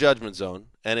is a no judgment zone,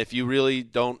 and if you really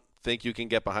don't think you can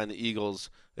get behind the Eagles,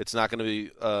 it's not going to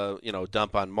be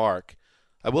dump on Mark.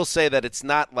 I will say that it's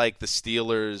not like the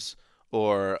Steelers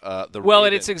or the Well,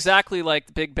 Ravens. it's exactly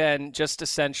like Big Ben, just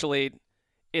essentially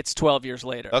it's 12 years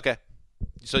later. Okay.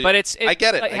 So but I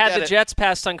get it. Had the Jets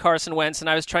passed on Carson Wentz, and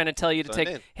I was trying to tell you to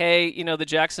the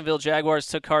Jacksonville Jaguars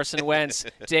took Carson Wentz.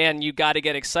 Dan, you got to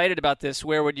get excited about this.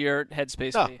 Where would your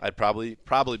headspace be? I'd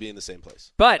probably be in the same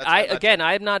place. But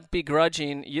I'm not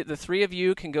begrudging. The three of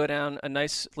you can go down a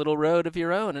nice little road of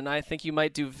your own, and I think you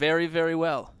might do very, very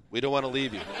well. We don't want to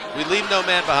leave you. We leave no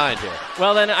man behind here.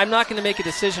 Well, then I'm not going to make a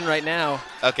decision right now.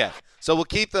 Okay. So we'll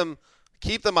keep them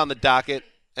on the docket,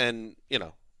 and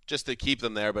just to keep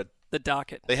them there, but. The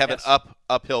docket. They have an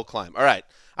uphill climb. All right,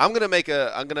 I'm gonna make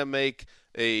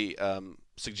a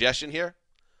suggestion here.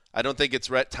 I don't think it's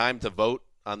time to vote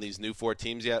on these new 4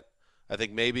 teams yet. I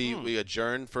think maybe we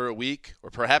adjourn for a week or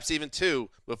perhaps even 2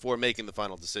 before making the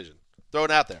final decision. Throw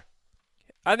it out there.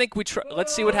 I think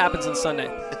let's see what happens on Sunday.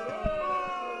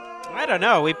 I don't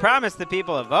know. We promised the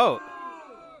people a vote.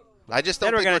 I just don't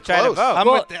Then we're think gonna we're try to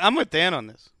close. vote. I'm with Dan on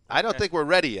this. I don't think we're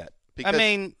ready yet. Because I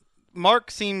mean, Mark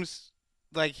seems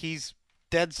like he's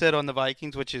dead set on the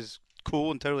Vikings, which is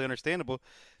cool and totally understandable.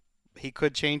 He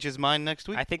could change his mind next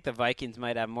week. I think the Vikings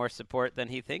might have more support than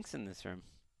he thinks in this room.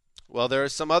 well, there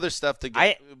is some other stuff to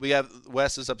get. We have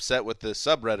Wes is upset with the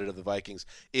subreddit of the Vikings.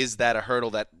 Is that a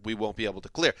hurdle that we won't be able to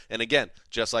clear? And again,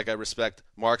 just like I respect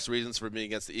Mark's reasons for being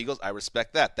against the Eagles, I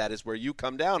respect that. That is where you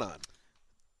come down on.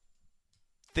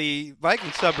 The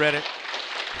Vikings subreddit,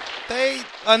 they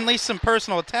unleashed some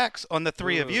personal attacks on the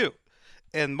three of you,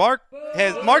 and Mark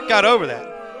got over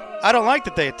that. I don't like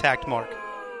that they attacked Mark.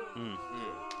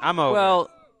 I'm over. Well,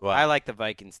 I like the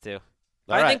Vikings too.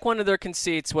 I think one of their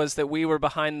conceits was that we were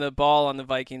behind the ball on the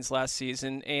Vikings last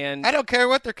season, and I don't care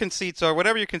what their conceits are.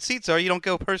 Whatever your conceits are, you don't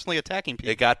go personally attacking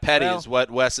people. It got petty, is what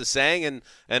Wes is saying,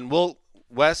 and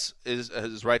Wes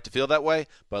is right to feel that way.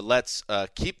 But let's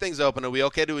keep things open. Are we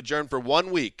okay to adjourn for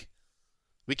 1 week?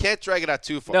 We can't drag it out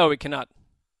too far. No, we cannot.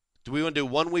 Do we want to do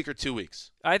 1 week or 2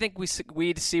 weeks? I think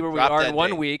we'd see where Drop we are dead in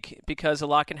 1 date. week because a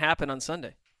lot can happen on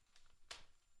Sunday.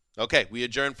 Okay, we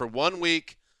adjourn for 1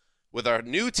 week with our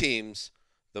new teams,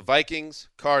 the Vikings,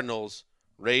 Cardinals,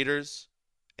 Raiders,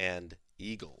 and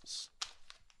Eagles.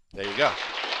 There you go.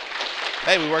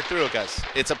 Hey, we worked through it, guys.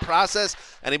 It's a process.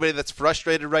 Anybody that's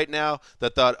frustrated right now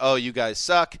that thought, oh, you guys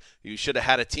suck, you should have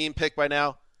had a team pick by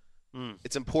now,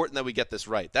 it's important that we get this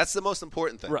right. That's the most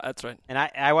important thing. Right, that's right. And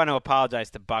I want to apologize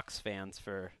to Bucks fans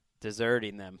for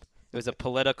deserting them. It was a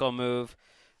political move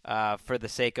for the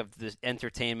sake of the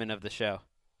entertainment of the show.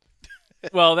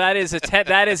 Well, that is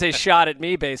a shot at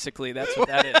me, basically. That's what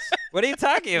that is. What are you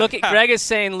talking Look, about? Greg is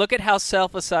saying, look at how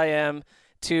selfless I am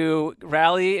to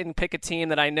rally and pick a team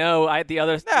that I know the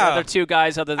other two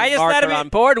guys other than Mark are on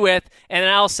board with, and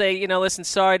then I'll say, listen,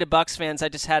 sorry to Bucks fans, I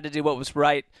just had to do what was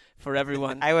right for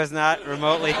everyone. I was not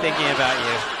remotely thinking about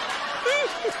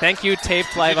you. Thank you,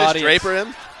 taped live Did you just audience. Draper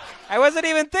him? I wasn't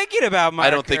even thinking about Mark. I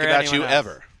don't think or about you anyone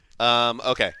else. ever.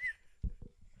 Okay.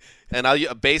 And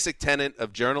a basic tenet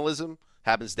of journalism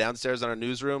happens downstairs in our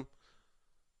newsroom.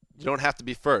 You don't have to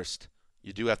be first.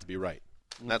 You do have to be right.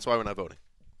 And that's why we're not voting.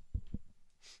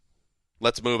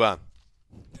 Let's move on.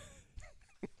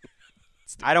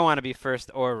 I don't want to be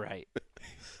first or right.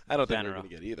 I don't think we're going to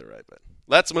get either right, but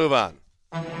let's move on.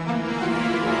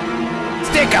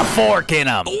 Stick a fork in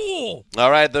them. All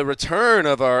right, the return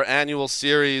of our annual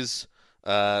series,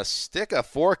 Stick a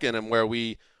Fork in 'em, where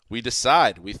we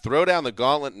decide. We throw down the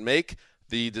gauntlet and make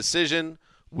the decision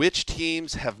which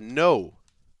teams have no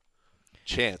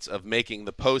chance of making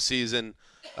the postseason.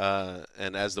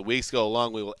 And as the weeks go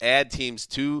along, we will add teams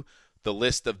to the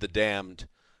list of the damned.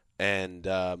 And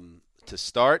to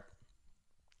start,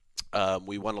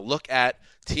 we want to look at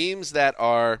teams that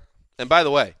are – and by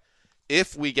the way,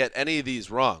 if we get any of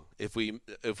these wrong, if we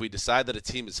decide that a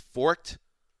team is forked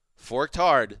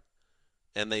hard,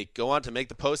 and they go on to make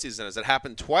the postseason, as it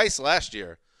happened twice last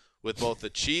year with both the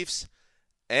Chiefs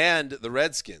and the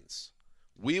Redskins,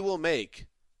 we will make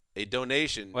a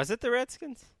donation. Was it the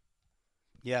Redskins?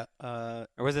 Yeah. Or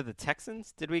was it the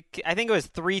Texans? I think it was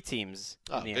 3 teams.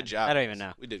 Oh, in the good end. job. I don't even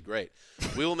know. We did great.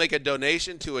 We will make a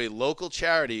donation to a local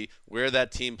charity where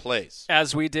that team plays.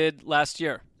 As we did last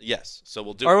year. Yes. So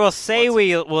we'll do Or it. we'll say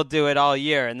we'll do it all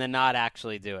year and then not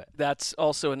actually do it. That's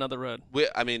also another road.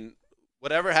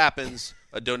 Whatever happens,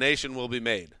 a donation will be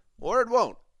made. Or it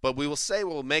won't. But we will say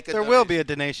we'll make a There donation. will be a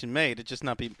donation made. It just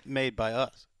not be made by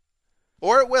us.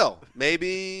 Or it will.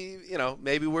 Maybe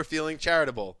we're feeling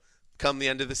charitable come the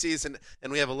end of the season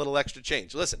and we have a little extra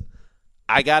change. Listen,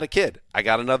 I got a kid. I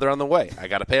got another on the way. I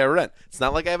got to pay a rent. It's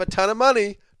not like I have a ton of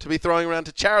money to be throwing around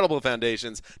to charitable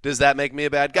foundations. Does that make me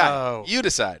a bad guy? Oh. You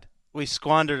decide. We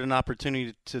squandered an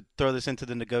opportunity to throw this into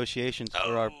the negotiations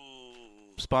for our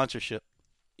sponsorship.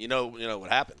 You know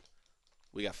what happened?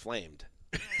 We got flamed.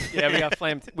 Yeah, we got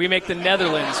flamed. We make the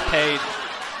Netherlands pay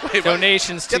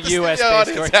donations Get to the U.S. studio based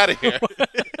audience out of here.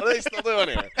 What are they still doing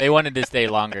here? They wanted to stay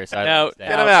longer, so I No, don't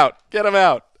Get him out. Get him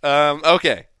out.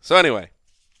 Okay. So anyway,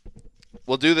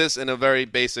 we'll do this in a very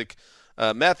basic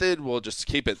method. We'll just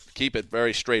keep it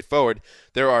very straightforward.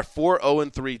 There are 4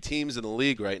 0-3 teams in the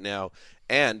league right now,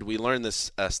 and we learned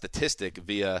this statistic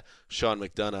via Sean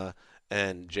McDonough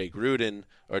and John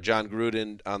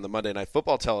Gruden on the Monday Night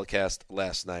Football telecast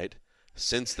last night.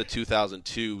 Since the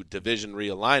 2002 division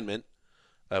realignment,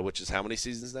 which is how many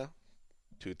seasons now?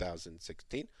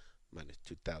 2016 minus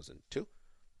 2002,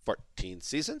 14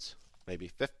 seasons, maybe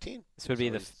 15. This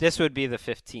would be the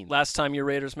 15th. Last time your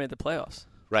Raiders made the playoffs.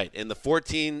 Right. In the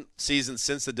 14 seasons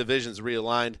since the divisions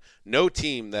realigned, no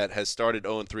team that has started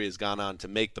 0-3 has gone on to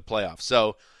make the playoffs.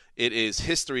 So it is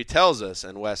history tells us,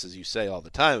 and Wes, as you say all the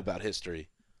time about history,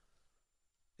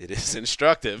 It is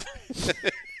instructive.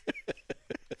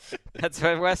 That's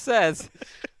what Wes says.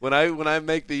 When I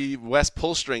make the West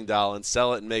pull string doll and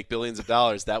sell it and make billions of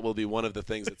dollars, that will be one of the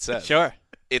things it says. Sure.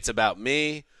 It's about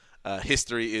me.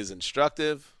 History is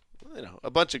instructive.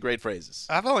 A bunch of great phrases.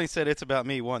 I've only said it's about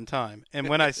me one time, and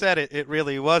when I said it, it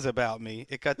really was about me.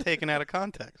 It got taken out of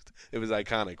context. It was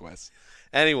iconic, Wes.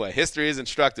 Anyway, history is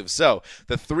instructive. So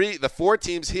the 4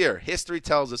 teams here, history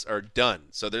tells us, are done.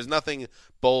 So there's nothing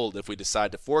bold if we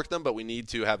decide to fork them, but we need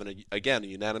to have, a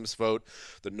unanimous vote.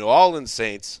 The New Orleans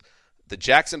Saints, the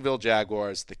Jacksonville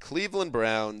Jaguars, the Cleveland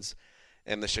Browns,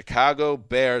 and the Chicago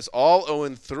Bears, all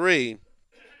 0-3,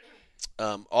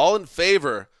 all in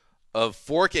favor of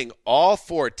forking all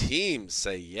 4 teams.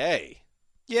 Say yay.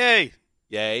 Yay.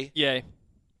 Yay. Yay.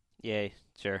 Yay.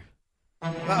 Sure.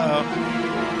 Uh-oh.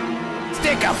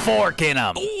 Stick a fork in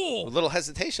them. A little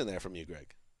hesitation there from you,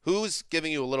 Greg. Who's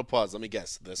giving you a little pause? Let me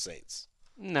guess. The Saints.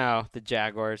 No, the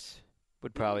Jaguars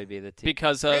would probably be the team.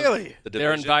 Because of Really?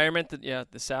 their environment, the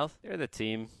South. They're the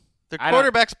team. Their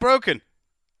quarterback's broken.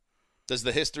 Does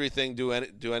the history thing do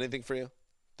anything for you?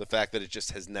 The fact that it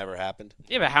just has never happened?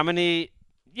 Yeah, but how many?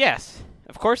 Yes,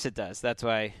 of course it does. That's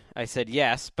why I said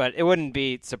yes. But it wouldn't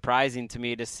be surprising to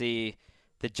me to see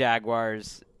the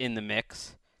Jaguars in the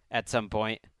mix at some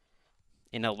point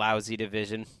in a lousy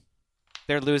division.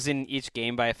 They're losing each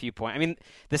game by a few points. I mean,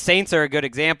 the Saints are a good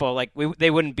example. Like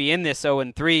they wouldn't be in this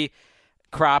 0-3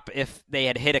 crop if they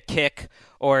had hit a kick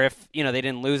or if they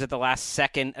didn't lose at the last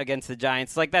second against the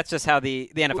Giants. Like that's just how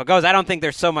the NFL goes. I don't think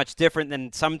they're so much different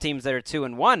than some teams that are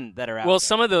 2-1 that are out. Well, there.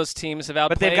 some of those teams have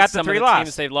outplayed but they've got the some 3 of the loss.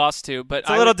 teams they've lost to. But it's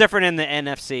a little different in the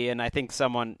NFC, and I think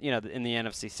someone in the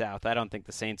NFC South. I don't think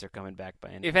the Saints are coming back by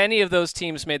any. If any of those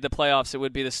teams made the playoffs, it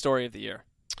would be the story of the year.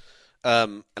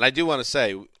 And I do want to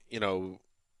say,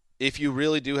 if you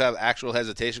really do have actual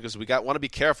hesitation, because want to be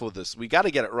careful with this, we got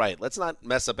to get it right. Let's not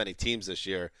mess up any teams this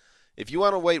year. If you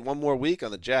want to wait one more week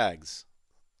on the Jags,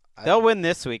 they'll win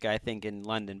this week, I think, in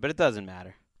London, but it doesn't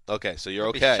matter. Okay, so you're I'd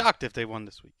okay. be shocked if they won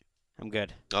this week. I'm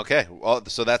good. Okay, well,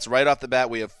 so that's right off the bat.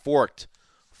 We have forked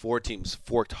 4 teams,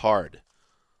 forked hard.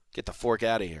 Get the fork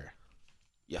out of here.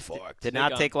 You forked. Did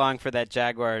not take long for that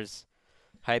Jaguars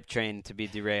hype train to be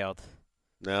derailed.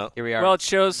 No. Here we are. Well, it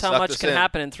shows how Sucked much us can in.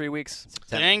 happen in 3 weeks.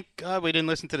 Thank God we didn't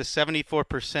listen to the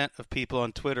 74% of people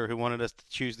on Twitter who wanted us to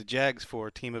choose the Jags for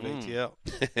a team of ATL.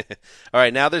 All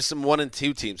right, now there's some 1 and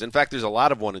 2 teams. In fact, there's a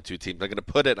lot of 1 and 2 teams. I'm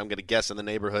going to guess in the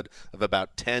neighborhood of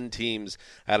about 10 teams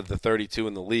out of the 32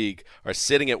 in the league are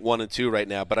sitting at 1 and 2 right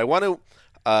now. But I want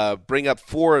to bring up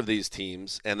 4 of these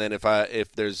teams, and then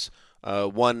if there's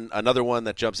another one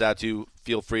that jumps out to you,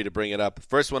 feel free to bring it up. The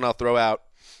first one I'll throw out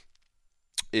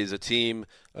is a team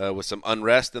with some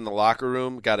unrest in the locker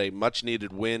room, got a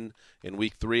much-needed win in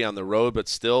Week 3 on the road, but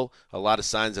still a lot of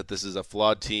signs that this is a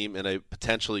flawed team in a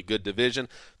potentially good division.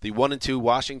 The 1 and 2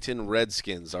 Washington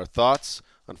Redskins. Our thoughts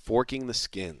on forking the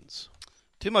Skins?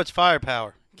 Too much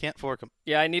firepower. Can't fork them.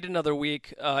 Yeah, I need another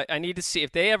week. I need to see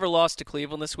if they ever lost to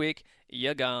Cleveland this week.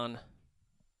 You're gone.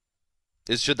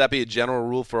 Should that be a general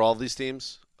rule for all these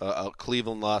teams? A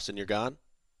Cleveland loss and you're gone?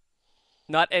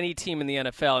 Not any team in the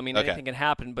NFL. I mean, Okay. anything can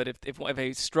happen. But if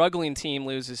a struggling team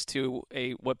loses to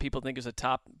what people think is a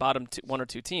bottom 1 or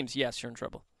 2 teams, yes, you're in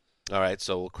trouble. All right,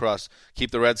 so we'll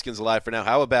keep the Redskins alive for now.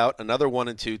 How about another 1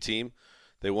 and 2 team?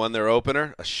 They won their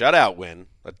opener, a shutout win,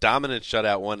 a dominant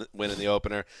shutout win in the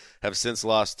opener, have since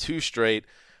lost 2 straight.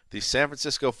 The San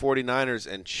Francisco 49ers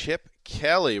and Chip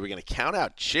Kelly. We're going to count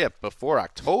out Chip before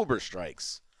October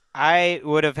strikes. I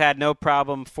would have had no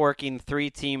problem forking 3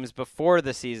 teams before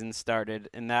the season started,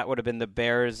 and that would have been the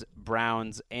Bears,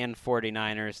 Browns, and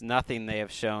 49ers. Nothing they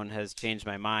have shown has changed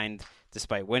my mind.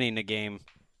 Despite winning the game,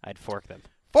 I'd fork them.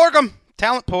 Fork them.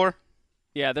 Talent poor.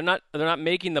 Yeah, they're not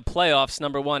making the playoffs,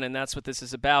 number 1, and that's what this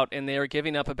is about. And they are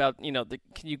giving up about, can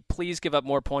you please give up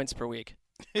more points per week?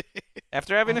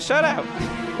 After having a shutout.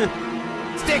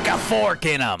 Stick a fork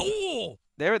in them.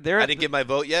 They're I didn't give my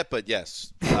vote yet, but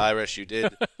yes, Irish, you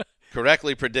did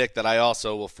correctly predict that I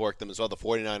also will fork them as well. The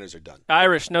 49ers are done.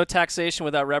 Irish, no taxation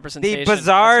without representation. The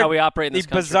bizarre, That's how we operate in this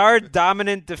country. bizarre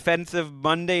dominant defensive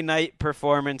Monday night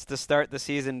performance to start the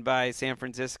season by San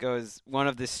Francisco is one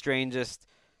of the strangest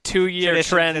 2-year traditions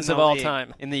trends in of the all league-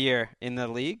 time. in the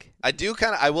league.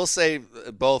 I will say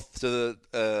both to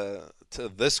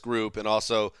this group and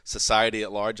also society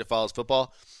at large that follows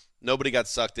football. Nobody got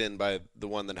sucked in by the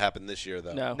one that happened this year,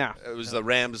 though. No. It was the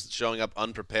Rams showing up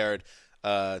unprepared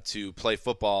to play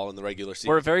football in the regular season.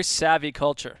 We're a very savvy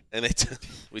culture. And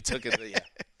we took it. Yeah,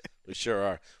 we sure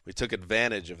are. We took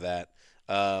advantage of that.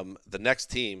 The next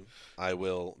team I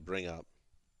will bring up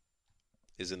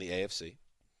is in the AFC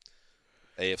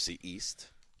East.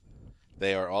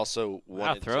 They are also 1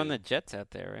 Wow, and throwing 2. the Jets out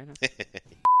there,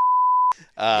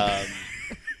 right?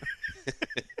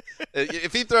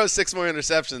 If he throws 6 more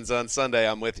interceptions on Sunday,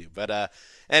 I'm with you. But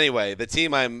anyway, the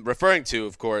team I'm referring to,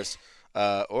 of course,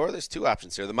 or there's 2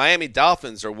 options here. The Miami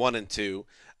Dolphins are 1 and 2.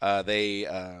 They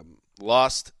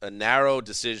lost a narrow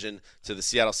decision to the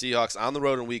Seattle Seahawks on the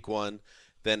road in Week 1,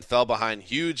 then fell behind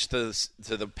huge to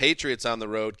the Patriots on the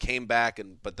road, came back,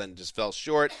 but then just fell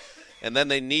short. And then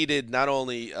they needed not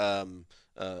only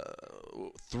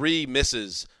 3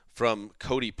 misses from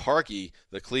Cody Parkey,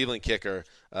 the Cleveland kicker,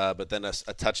 but then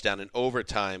a touchdown in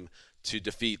overtime to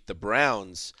defeat the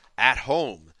Browns at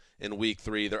home in Week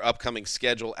 3. Their upcoming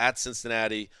schedule at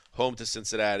Cincinnati, home to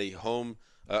Cincinnati,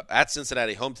 at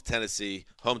Cincinnati, home to Tennessee,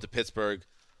 home to Pittsburgh,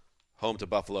 home to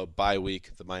Buffalo, bye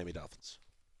week, the Miami Dolphins.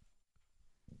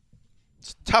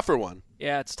 It's a tougher one.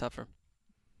 Yeah, it's tougher.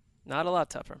 Not a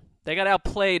lot tougher. They got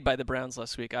outplayed by the Browns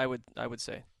last week, I would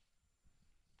say.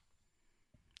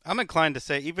 I'm inclined to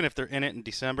say even if they're in it in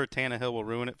December, Tannehill will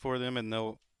ruin it for them, and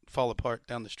they'll fall apart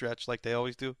down the stretch like they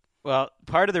always do. Well,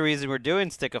 part of the reason we're doing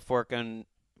Stick a Fork in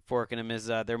Him is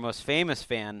their most famous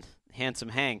fan, Handsome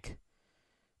Hank.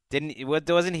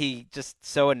 Wasn't he just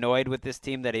so annoyed with this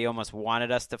team that he almost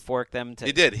wanted us to fork them to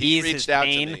He did. He ease reached his out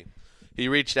pain? to me. He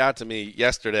reached out to me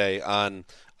yesterday on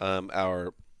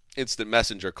our instant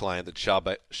messenger client that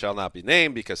shall not be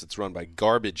named because it's run by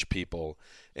garbage people,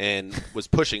 and was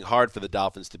pushing hard for the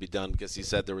Dolphins to be done because he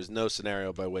said there was no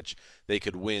scenario by which they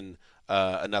could win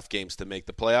enough games to make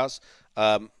the playoffs.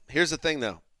 Here's the thing,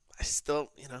 though. I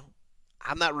still,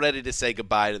 I'm not ready to say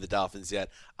goodbye to the Dolphins yet.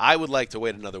 I would like to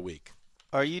wait another week.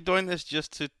 Are you doing this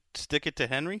just to stick it to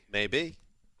Henry? Maybe.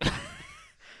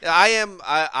 I am.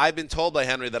 I've been told by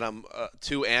Henry that I'm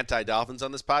too anti-Dolphins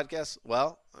on this podcast.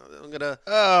 Well, I'm gonna.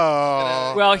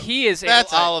 Well, he is.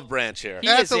 That's olive branch here.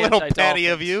 That's a little petty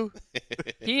of you.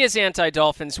 He is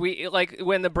anti-Dolphins. We like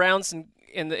when the Browns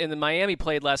in the Miami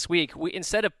played last week. We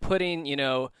instead of putting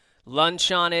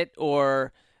lunch on it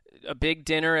or a big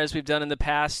dinner as we've done in the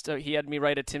past. He had me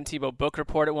write a Tim Tebow book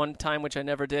report at one time, which I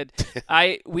never did.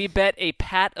 We bet a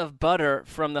pat of butter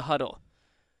from the huddle.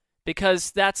 Because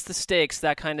that's the stakes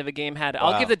that kind of a game had. Wow.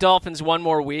 I'll give the Dolphins one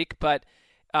more week, but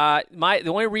the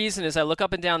only reason is I look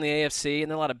up and down the AFC,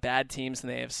 and there are a lot of bad teams in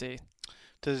the AFC.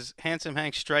 Does Handsome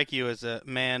Hank strike you as a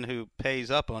man who pays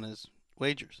up on his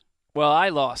wagers? Well, I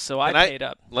lost, so I paid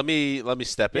up. Let me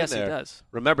step in there. Yes, he does.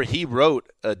 Remember, he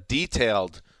wrote a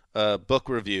detailed book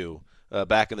review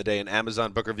back in the day, an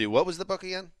Amazon book review. What was the book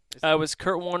again? It was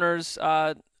Kurt Warner's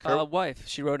wife.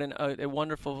 She wrote a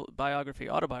wonderful autobiography.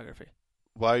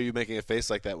 Why are you making a face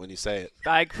like that when you say it?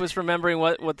 I was remembering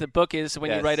what the book is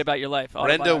when you write about your life.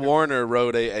 Brenda Warner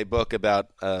wrote a book about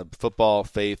football,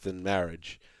 faith, and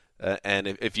marriage. And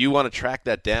if you want to track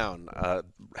that down,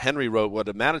 Henry wrote what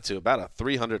amounted to about a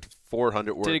 300 to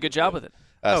 400 word. Did a good job with it.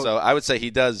 So I would say he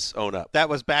does own up. That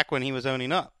was back when he was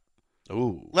owning up.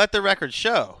 Ooh. Let the record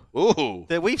show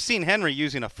that we've seen Henry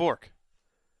using a fork.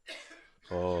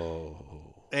 Oh.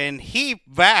 And he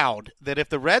vowed that if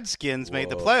the Redskins made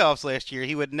the playoffs last year,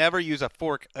 he would never use a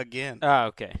fork again. Oh,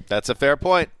 okay. That's a fair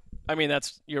point. I mean,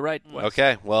 you're right, Wes.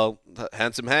 Okay, well,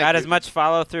 Handsome Hank. Got as much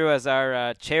follow-through as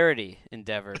our charity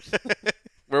endeavors.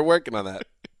 We're working on that.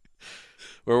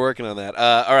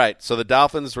 All right, so the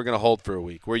Dolphins we're going to hold for a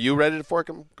week. Were you ready to fork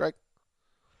them, Greg?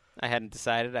 I hadn't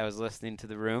decided. I was listening to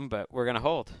the room, but we're going to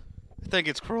hold. I think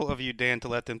it's cruel of you, Dan, to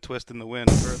let them twist in the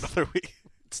wind for another week.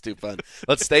 It's too fun.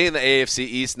 Let's stay in the AFC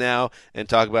East now and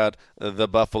talk about the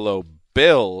Buffalo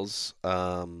Bills,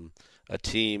 a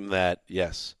team that,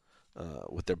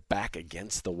 with their back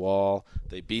against the wall,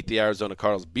 they beat the Arizona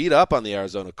Cardinals, beat up on the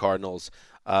Arizona Cardinals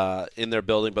in their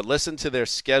building. But listen to their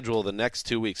schedule the next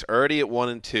 2 weeks. Already at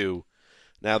 1-2.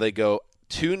 Now they go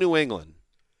to New England,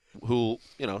 who,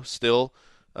 still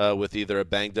with either a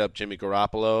banged-up Jimmy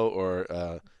Garoppolo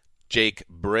or Jake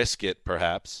Brisket,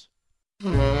 perhaps.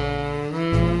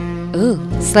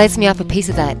 Ooh, slice me off a piece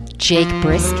of that Jake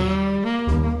Brisket.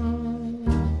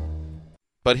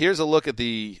 But here's a look at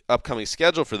the upcoming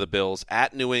schedule for the Bills.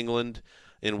 At New England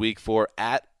in Week 4,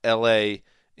 at L.A.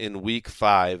 in Week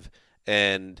 5,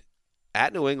 and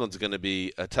at New England's going to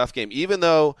be a tough game. Even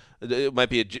though it might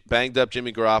be a banged-up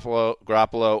Jimmy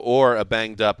Garoppolo or a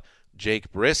banged-up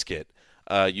Jake Brisket,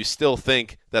 you still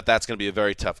think that that's going to be a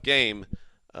very tough game.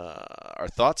 Our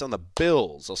thoughts on the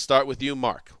Bills. I'll start with you,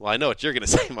 Mark. Well, I know what you're going to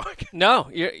say, Mark. No.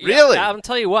 Really? I'll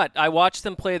tell you what. I watched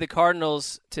them play the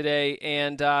Cardinals today,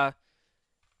 and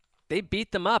they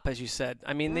beat them up, as you said.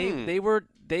 I mean,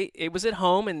 it was at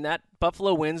home, and that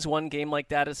Buffalo wins one game like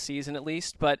that a season at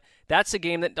least. But that's a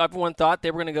game that everyone thought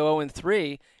they were going to go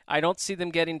 0-3. I don't see them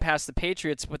getting past the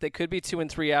Patriots, but they could be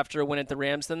 2-3 after a win at the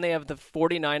Rams. Then they have the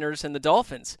 49ers and the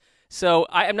Dolphins. So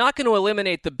I'm not going to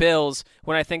eliminate the Bills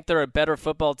when I think they're a better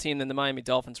football team than the Miami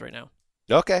Dolphins right now.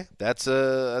 Okay, that's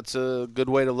a good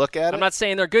way to look at it. I'm not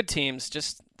saying they're good teams,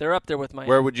 just they're up there with Miami.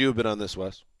 Where would you have been on this,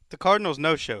 Wes? The Cardinals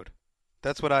no-showed.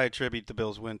 That's what I attribute the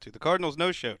Bills' win to. The Cardinals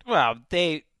no-showed. Well,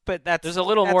 but there's a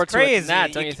little more to crazy. it than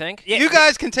that, don't you think? You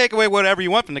guys can take away whatever you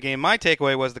want from the game. My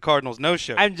takeaway was the Cardinals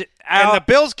no-show. And the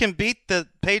Bills can beat the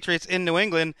Patriots in New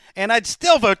England, and I'd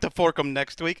still vote to fork them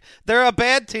next week. They're a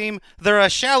bad team, they're a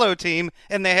shallow team,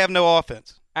 and they have no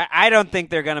offense. I don't think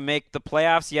they're going to make the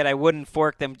playoffs yet. I wouldn't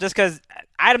fork them just because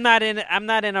I'm not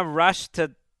in a rush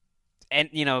to, and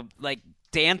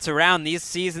dance around. These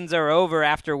seasons are over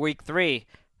after week 3.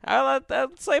 I'll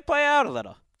say play out a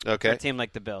little. Okay. For a team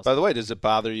like the Bills. By the way, does it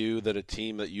bother you that a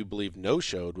team that you believe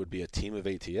no-showed would be a team of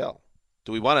ATL?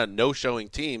 Do we want a no-showing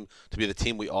team to be the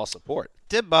team we all support?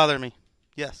 Did bother me.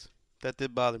 Yes, that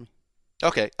did bother me.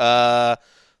 Okay. So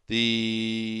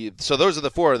those are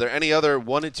the 4. Are there any other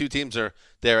 1 and 2 teams, or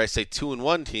dare I say 2 and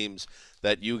 1 teams,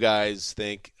 that you guys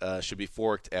think should be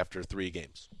forked after 3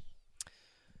 games?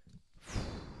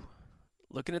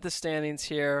 Looking at the standings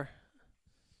here,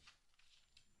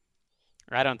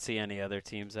 I don't see any other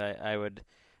teams I would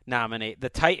nominate. The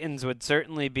Titans would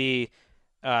certainly be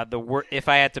if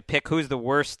I had to pick who's the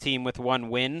worst team with 1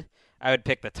 win, I would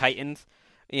pick the Titans.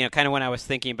 Kind of when I was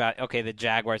thinking about, okay, the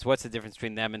Jaguars, what's the difference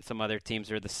between them and some other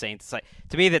teams, or the Saints?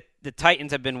 To me, the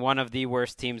Titans have been one of the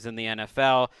worst teams in the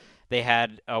NFL. They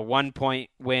had a 1-point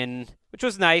win, which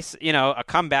was nice, a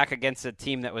comeback against a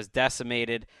team that was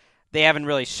decimated. They haven't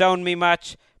really shown me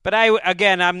much. But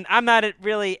I'm not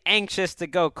really anxious to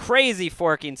go crazy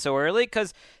forking so early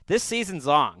because this season's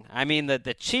long. I mean,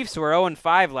 the Chiefs were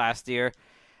 0-5 last year.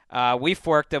 We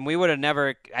forked them. We would have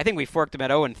never. I think we forked them at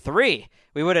 0-3.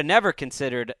 We would have never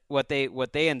considered what they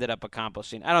ended up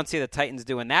accomplishing. I don't see the Titans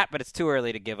doing that, but it's too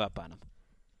early to give up on them.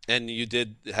 And you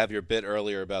did have your bit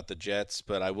earlier about the Jets,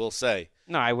 but I will say,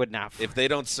 no, I would not. If they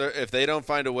don't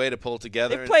find a way to pull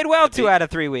together, they played well 2 out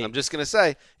of 3 weeks. I'm just going to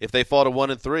say, if they fall to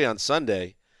 1-3 on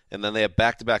Sunday, and then they have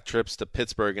back-to-back trips to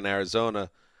Pittsburgh and Arizona,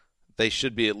 they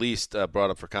should be at least brought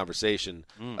up for conversation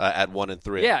at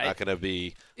 1-3. Yeah, I'm not going to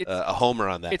be a homer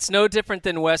on that. It's no different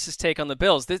than Wes's take on the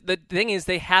Bills. The thing is,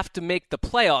 they have to make the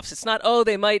playoffs. It's not,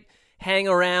 they might hang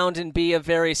around and be a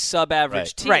very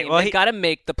sub-average team. Right. Well, they got to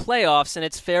make the playoffs, and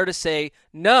it's fair to say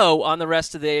no on the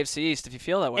rest of the AFC East if you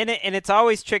feel that way. And it's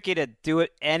always tricky to do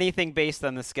anything based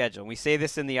on the schedule. We say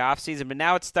this in the offseason, but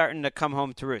now it's starting to come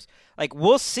home to roost.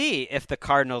 We'll see if the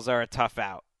Cardinals are a tough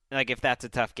out, if that's a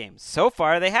tough game. So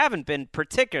far, they haven't been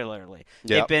particularly.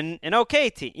 They've been an okay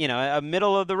team, a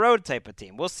middle-of-the-road type of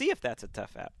team. We'll see if that's a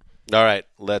tough out. All right.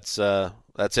 That's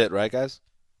it, right, guys?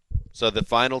 So the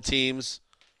final teams.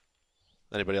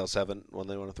 Anybody else have one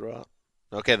they want to throw out?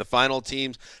 Okay, the final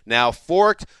teams now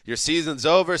forked. Your season's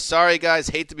over. Sorry, guys.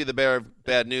 Hate to be the bearer of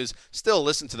bad news. Still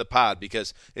listen to the pod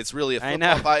because it's really a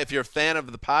football pod. If you're a fan of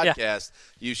the podcast,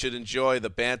 you should enjoy the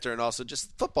banter, and also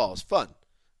just football is fun.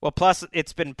 Well, plus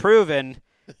it's been proven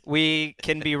we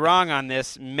can be wrong on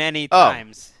this many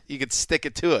times. You could stick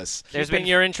it to us. There's been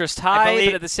your interest high,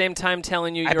 but at the same time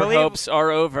telling you your hopes are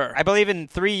over. I believe in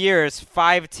 3 years,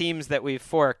 5 teams that we've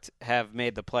forked have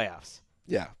made the playoffs.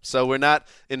 Yeah, so we're not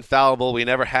infallible. We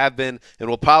never have been, and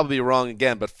we'll probably be wrong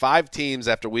again. But 5 teams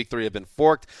after Week 3 have been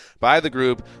forked by the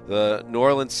group: the New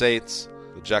Orleans Saints,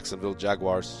 the Jacksonville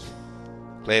Jaguars,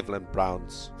 Cleveland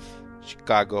Browns,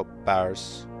 Chicago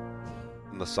Bears,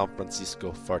 and the San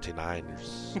Francisco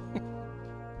 49ers.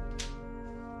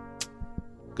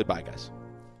 Goodbye, guys.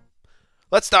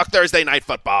 Let's talk Thursday Night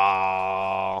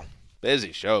Football.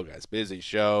 Busy show, guys. Busy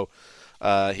show.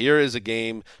 Here is a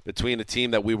game between a team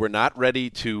that we were not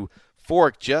ready to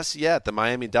fork just yet, the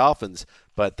Miami Dolphins,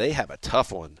 but they have a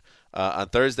tough one on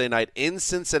Thursday night in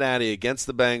Cincinnati against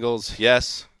the Bengals.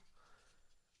 Yes,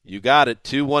 you got it.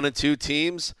 2 1-2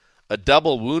 teams, a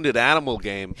double wounded animal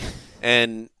game.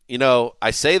 And,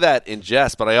 I say that in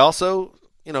jest, but I also,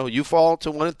 you fall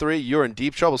to 1-3, you're in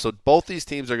deep trouble. So both these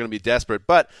teams are going to be desperate.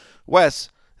 But, Wes,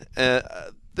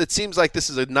 it seems like this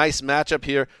is a nice matchup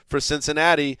here for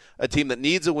Cincinnati, a team that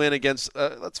needs a win against,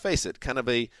 let's face it, kind of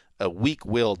a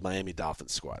weak-willed Miami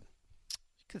Dolphins squad.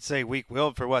 You could say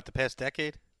weak-willed for the past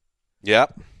decade?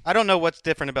 Yep. I don't know what's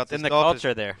different about this in the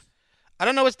culture there. I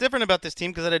don't know what's different about this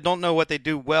team because I don't know what they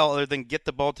do well other than get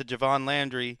the ball to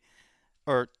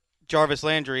Jarvis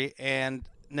Landry, and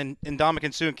then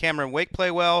Ndamukong Suh and Cameron Wake play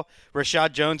well.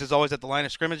 Rashad Jones is always at the line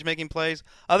of scrimmage making plays.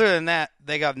 Other than that,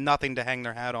 they got nothing to hang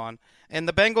their hat on. And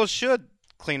the Bengals should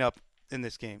clean up in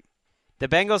this game. The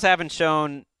Bengals haven't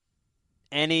shown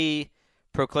any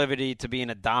proclivity to being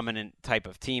a dominant type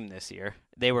of team this year.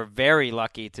 They were very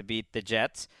lucky to beat the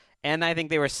Jets, and I think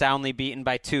they were soundly beaten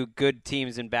by two good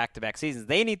teams in back-to-back seasons.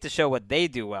 They need to show what they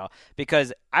do well,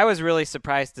 because I was really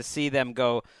surprised to see them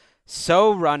go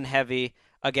so run-heavy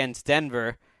against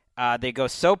Denver. They go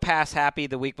so pass-happy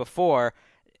the week before.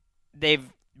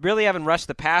 They've really haven't rushed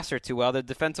the passer too well. Their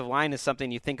defensive line is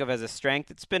something you think of as a strength.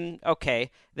 It's been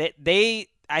okay. They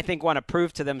I think, want to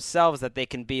prove to themselves that they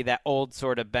can be that old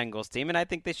sort of Bengals team, and I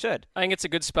think they should. I think it's a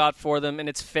good spot for them, and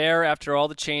it's fair after all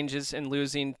the changes and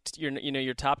losing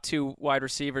your top two wide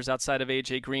receivers outside of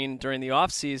A.J. Green during the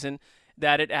offseason,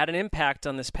 that it had an impact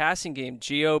on this passing game.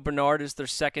 Gio Bernard is their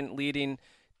second leading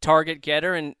target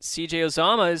getter, and C.J.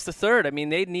 Uzomah is the third. I mean,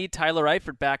 they need Tyler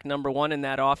Eifert back number one in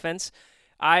that offense.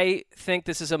 I think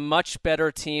this is a much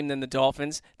better team than the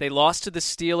Dolphins. They lost to the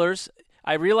Steelers.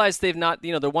 I realize they've not,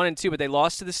 they're 1-2, but they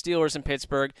lost to the Steelers in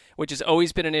Pittsburgh, which has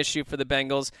always been an issue for the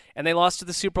Bengals, and they lost to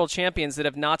the Super Bowl champions that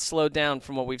have not slowed down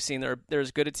from what we've seen. They're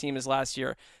as good a team as last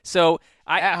year. So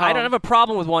I don't have a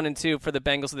problem with 1-2 for the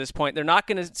Bengals at this point. They're not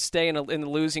going to stay in the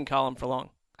losing column for long.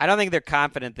 I don't think they're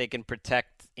confident they can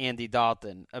protect Andy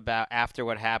Dalton after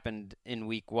what happened in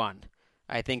Week 1.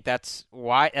 I think that's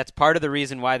part of the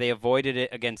reason why they avoided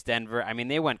it against Denver. I mean,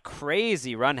 they went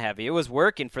crazy run heavy. It was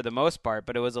working for the most part,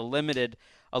 but it was a limited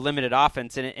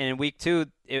offense. And in Week 2,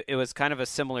 it was kind of a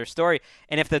similar story.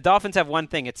 And if the Dolphins have one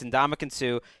thing, it's Ndamukong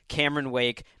Suh, Cameron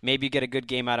Wake, maybe get a good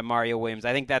game out of Mario Williams.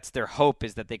 I think that's their hope,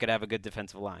 is that they could have a good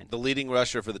defensive line. The leading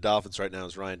rusher for the Dolphins right now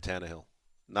is Ryan Tannehill.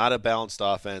 Not a balanced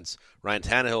offense. Ryan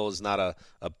Tannehill is not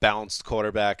a balanced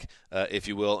quarterback, if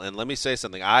you will. And let me say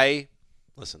something. I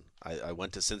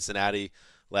went to Cincinnati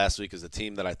last week as a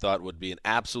team that I thought would be an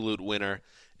absolute winner,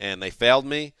 and they failed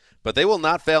me. But they will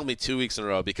not fail me 2 weeks in a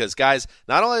row because, guys,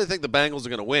 not only do I think the Bengals are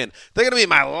going to win, they're going to be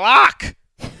my lock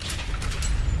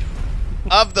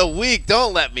of the week.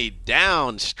 Don't let me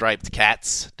down, striped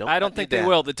cats. I don't think they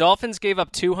will. The Dolphins gave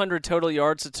up 200 total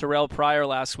yards to Terrell Pryor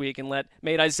last week and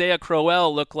made Isaiah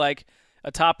Crowell look like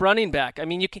a top running back. I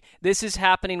mean, this is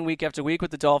happening week after week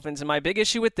with the Dolphins, and my big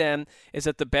issue with them is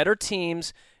that the better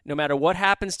teams, no matter what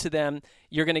happens to them,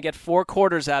 you're going to get 4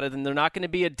 quarters out of them. They're not going to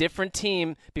be a different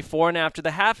team before and after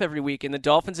the half every week, and the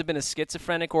Dolphins have been a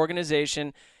schizophrenic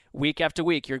organization week after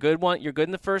week. You're good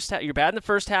in the first half. You're bad in the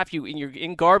first half. You're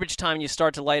in garbage time, and you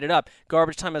start to light it up.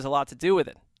 Garbage time has a lot to do with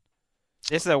it.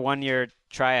 This is a 1-year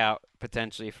tryout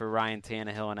potentially for Ryan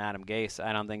Tannehill and Adam Gase.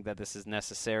 I don't think that this is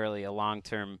necessarily a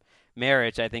long-term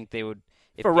marriage. I think they would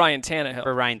for Ryan Tannehill.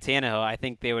 For Ryan Tannehill, I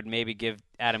think they would maybe give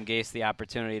Adam Gase the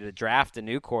opportunity to draft a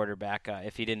new quarterback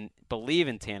if he didn't believe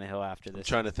in Tannehill after this. I'm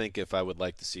trying to think if I would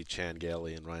like to see Chan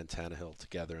Gailey and Ryan Tannehill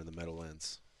together in the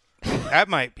Meadowlands. That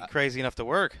might be crazy enough to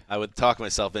work. I would talk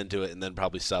myself into it and then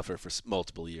probably suffer for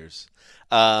multiple years.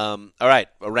 All right,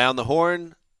 around the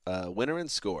horn, winner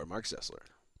and score. Mark Sessler.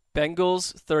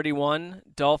 Bengals 31,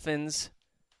 Dolphins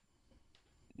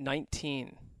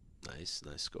 19. Nice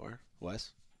score.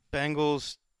 Wes?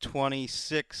 Bengals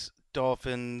 26,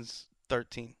 Dolphins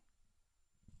 13.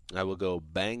 I will go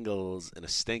Bengals in a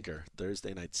stinker.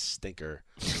 Thursday night stinker.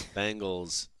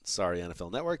 Bengals, sorry,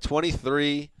 NFL Network,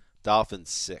 23, Dolphins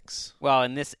 6. Well,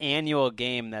 in this annual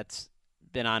game that's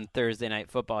been on Thursday Night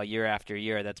Football year after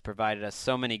year, that's provided us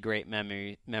so many great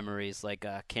memories, like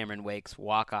Cameron Wake's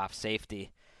walk-off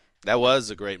safety. That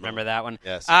was a great moment. Remember that one?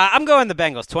 Yes. I'm going the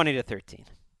Bengals, 20-13.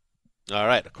 All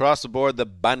right, across the board, the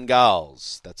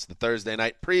Bengals. That's the Thursday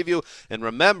night preview. And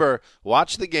remember,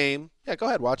 watch the game. Yeah, go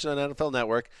ahead, watch it on NFL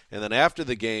Network. And then after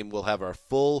the game, we'll have our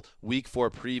full Week 4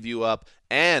 preview up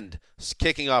and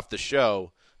kicking off the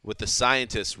show with the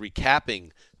scientists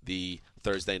recapping the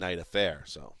Thursday night affair.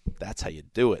 So that's how you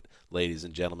do it, ladies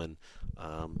and gentlemen.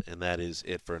 And that is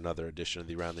it for another edition of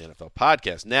the Around the NFL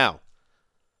podcast. Now,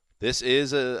 this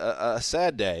is a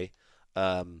sad day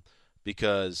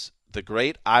because the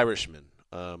great Irishman,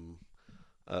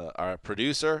 our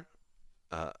producer,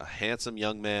 a handsome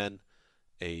young man,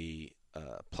 a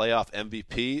playoff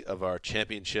MVP of our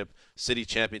city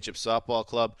championship softball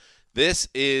club. This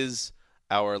is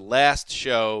our last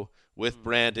show with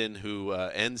Brandon, who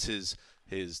ends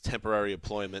his temporary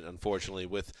employment, unfortunately,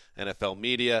 with NFL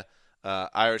media.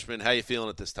 Irishman, how you feeling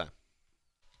at this time?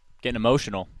 Getting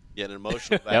emotional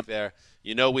back there.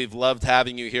 You know we've loved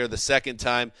having you here the second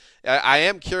time. I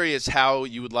am curious how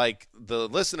you would like the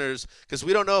listeners, because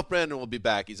we don't know if Brandon will be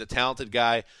back. He's a talented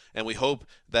guy, and we hope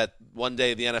that one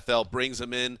day the NFL brings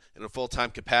him in a full-time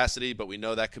capacity, but we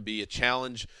know that could be a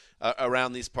challenge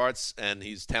around these parts, and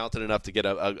he's talented enough to get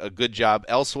a good job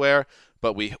elsewhere.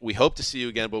 But we hope to see you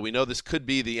again, but we know this could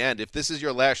be the end. If this is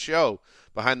your last show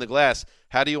behind the glass,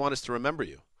 how do you want us to remember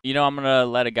you? You know, I'm going to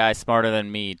let a guy smarter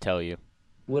than me tell you.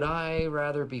 Would I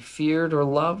rather be feared or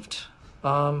loved?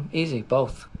 Easy,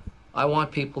 both. I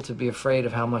want people to be afraid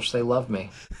of how much they love me.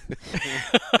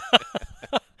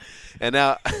 And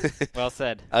now, well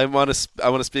said. I want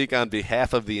to speak on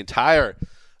behalf of the entire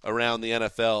Around the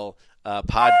NFL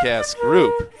podcast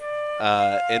group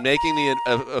in making the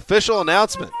official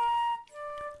announcement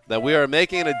that we are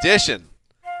making an addition.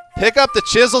 Pick up the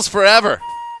chisels forever,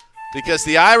 because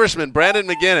the Irishman, Brandon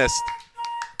McGinnis,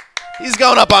 he's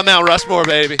going up on Mount Rushmore,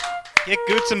 baby. Get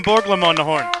Goots and Borglum on the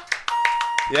horn.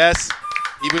 Yes.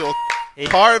 He will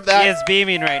carve that. He is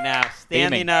beaming right now,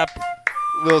 standing up.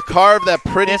 We'll carve that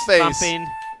pretty fist face pumping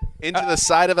into the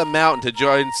side of a mountain to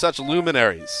join such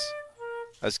luminaries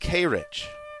as K-Rich.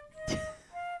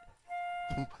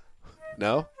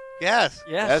 No? Yes.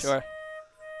 Yeah, yes? sure.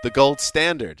 The gold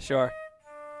standard. Sure.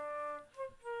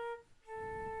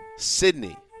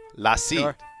 Sidney Lassie.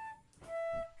 Sure.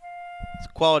 It's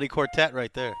a quality quartet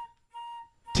right there.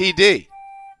 TD.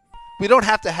 We don't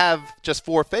have to have just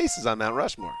 4 faces on Mount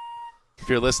Rushmore. If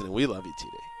you're listening, we love you, TD.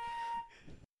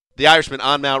 The Irishman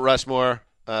on Mount Rushmore,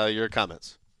 your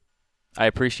comments. I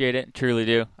appreciate it, truly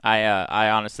do. I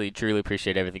honestly, truly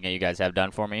appreciate everything that you guys have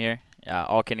done for me here.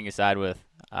 All kidding aside with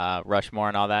Rushmore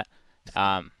and all that,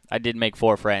 I did make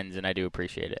 4 friends, and I do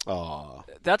appreciate it. Aww.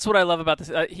 That's what I love about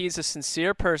this. He's a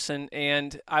sincere person,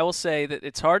 and I will say that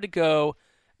it's hard to go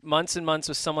months and months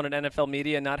with someone in NFL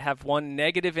media and not have one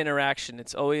negative interaction.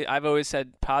 I've always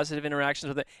had positive interactions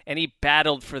with it, and he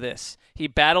battled for this. He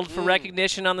battled for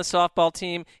recognition on the softball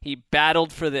team. He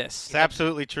battled for this. It's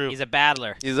absolutely true. He's a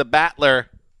battler. He's a battler.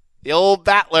 The old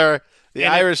battler. The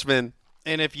Irishman.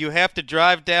 And if you have to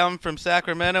drive down from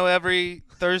Sacramento every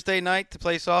Thursday night to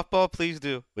play softball, please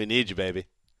do. We need you, baby.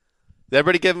 Did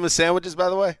everybody give him his sandwiches, by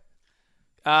the way?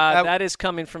 That is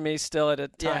coming from me still at a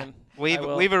time.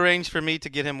 We've arranged for me to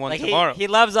get him one Like tomorrow. He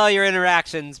loves all your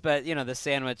interactions, but the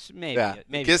sandwich maybe. Yeah.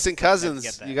 Maybe Kissing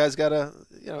cousins. You guys gotta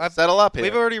settle up here.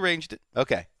 We've already arranged it.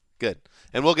 Okay, good.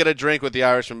 And we'll get a drink with the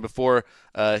Irishman before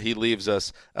he leaves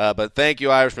us. But thank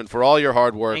you, Irishman, for all your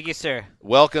hard work. Thank you, sir.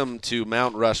 Welcome to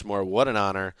Mount Rushmore. What an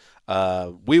honor.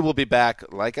 We will be back,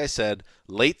 like I said,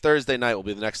 late Thursday night will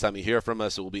be the next time you hear from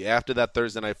us. It will be after that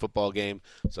Thursday night football game.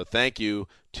 So thank you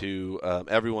to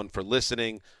everyone for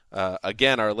listening.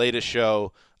 Again, our latest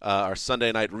show, our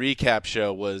Sunday night recap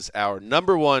show, was our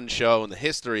 #1 show in the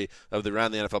history of the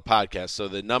Around the NFL podcast. So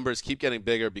the numbers keep getting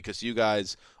bigger because you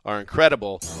guys are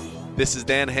incredible. This is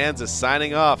Dan Hanzus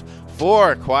signing off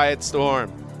for Quiet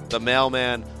Storm, the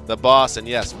mailman, the boss, and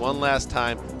yes, one last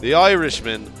time, the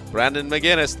Irishman, Brandon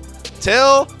McGinnis.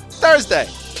 Till Thursday.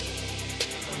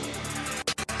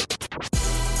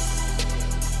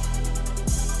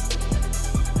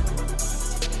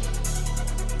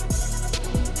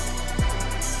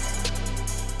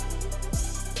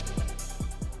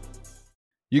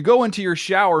 You go into your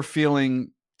shower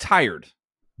feeling tired,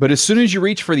 but as soon as you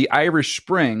reach for the Irish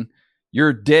Spring,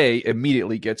 your day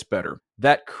immediately gets better.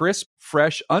 That crisp,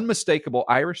 fresh, unmistakable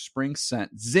Irish Spring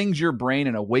scent zings your brain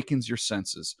and awakens your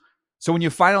senses. So when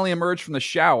you finally emerge from the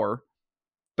shower,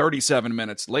 37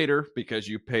 minutes later, because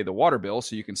you pay the water bill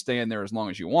so you can stay in there as long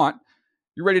as you want,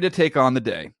 you're ready to take on the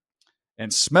day.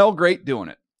 And smell great doing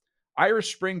it.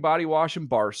 Irish Spring Body Wash and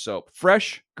Bar Soap.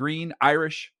 Fresh, green,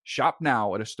 Irish. Shop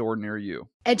now at a store near you.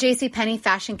 At JCPenney,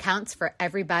 fashion counts for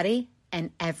everybody and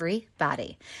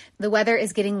everybody. The weather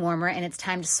is getting warmer, and it's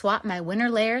time to swap my winter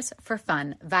layers for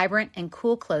fun, vibrant, and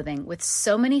cool clothing. With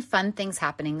so many fun things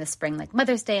happening this spring, like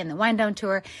Mother's Day and the Wind Down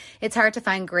Tour, it's hard to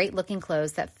find great-looking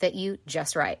clothes that fit you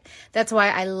just right. That's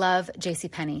why I love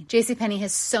JCPenney. JCPenney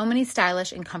has so many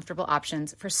stylish and comfortable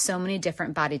options for so many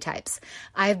different body types.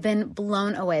 I've been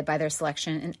blown away by their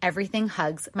selection, and everything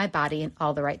hugs my body in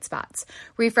all the right spots.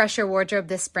 Refresh your wardrobe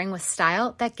this spring with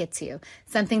style that gets you.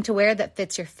 Something to wear that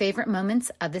fits your favorite moments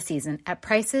of the season at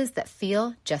prices that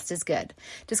feel just as good.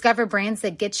 Discover brands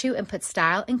that get you and put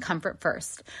style and comfort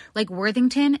first, like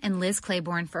Worthington and Liz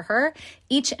Claiborne for her,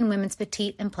 each in women's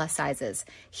petite and plus sizes.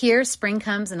 Here, spring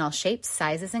comes in all shapes,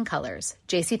 sizes, and colors.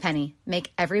 JCPenney,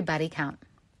 make everybody count.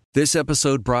 This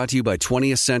episode brought to you by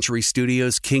 20th Century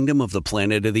Studios' Kingdom of the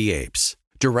Planet of the Apes.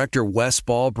 Director Wes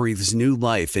Ball breathes new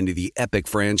life into the epic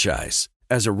franchise.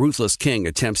 As a ruthless king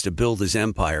attempts to build his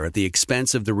empire at the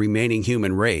expense of the remaining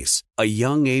human race, a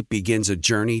young ape begins a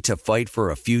journey to fight for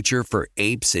a future for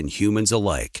apes and humans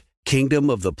alike. Kingdom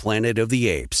of the Planet of the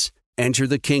Apes. Enter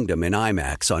the kingdom in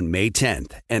IMAX on May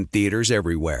 10th and theaters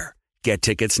everywhere. Get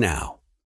tickets now.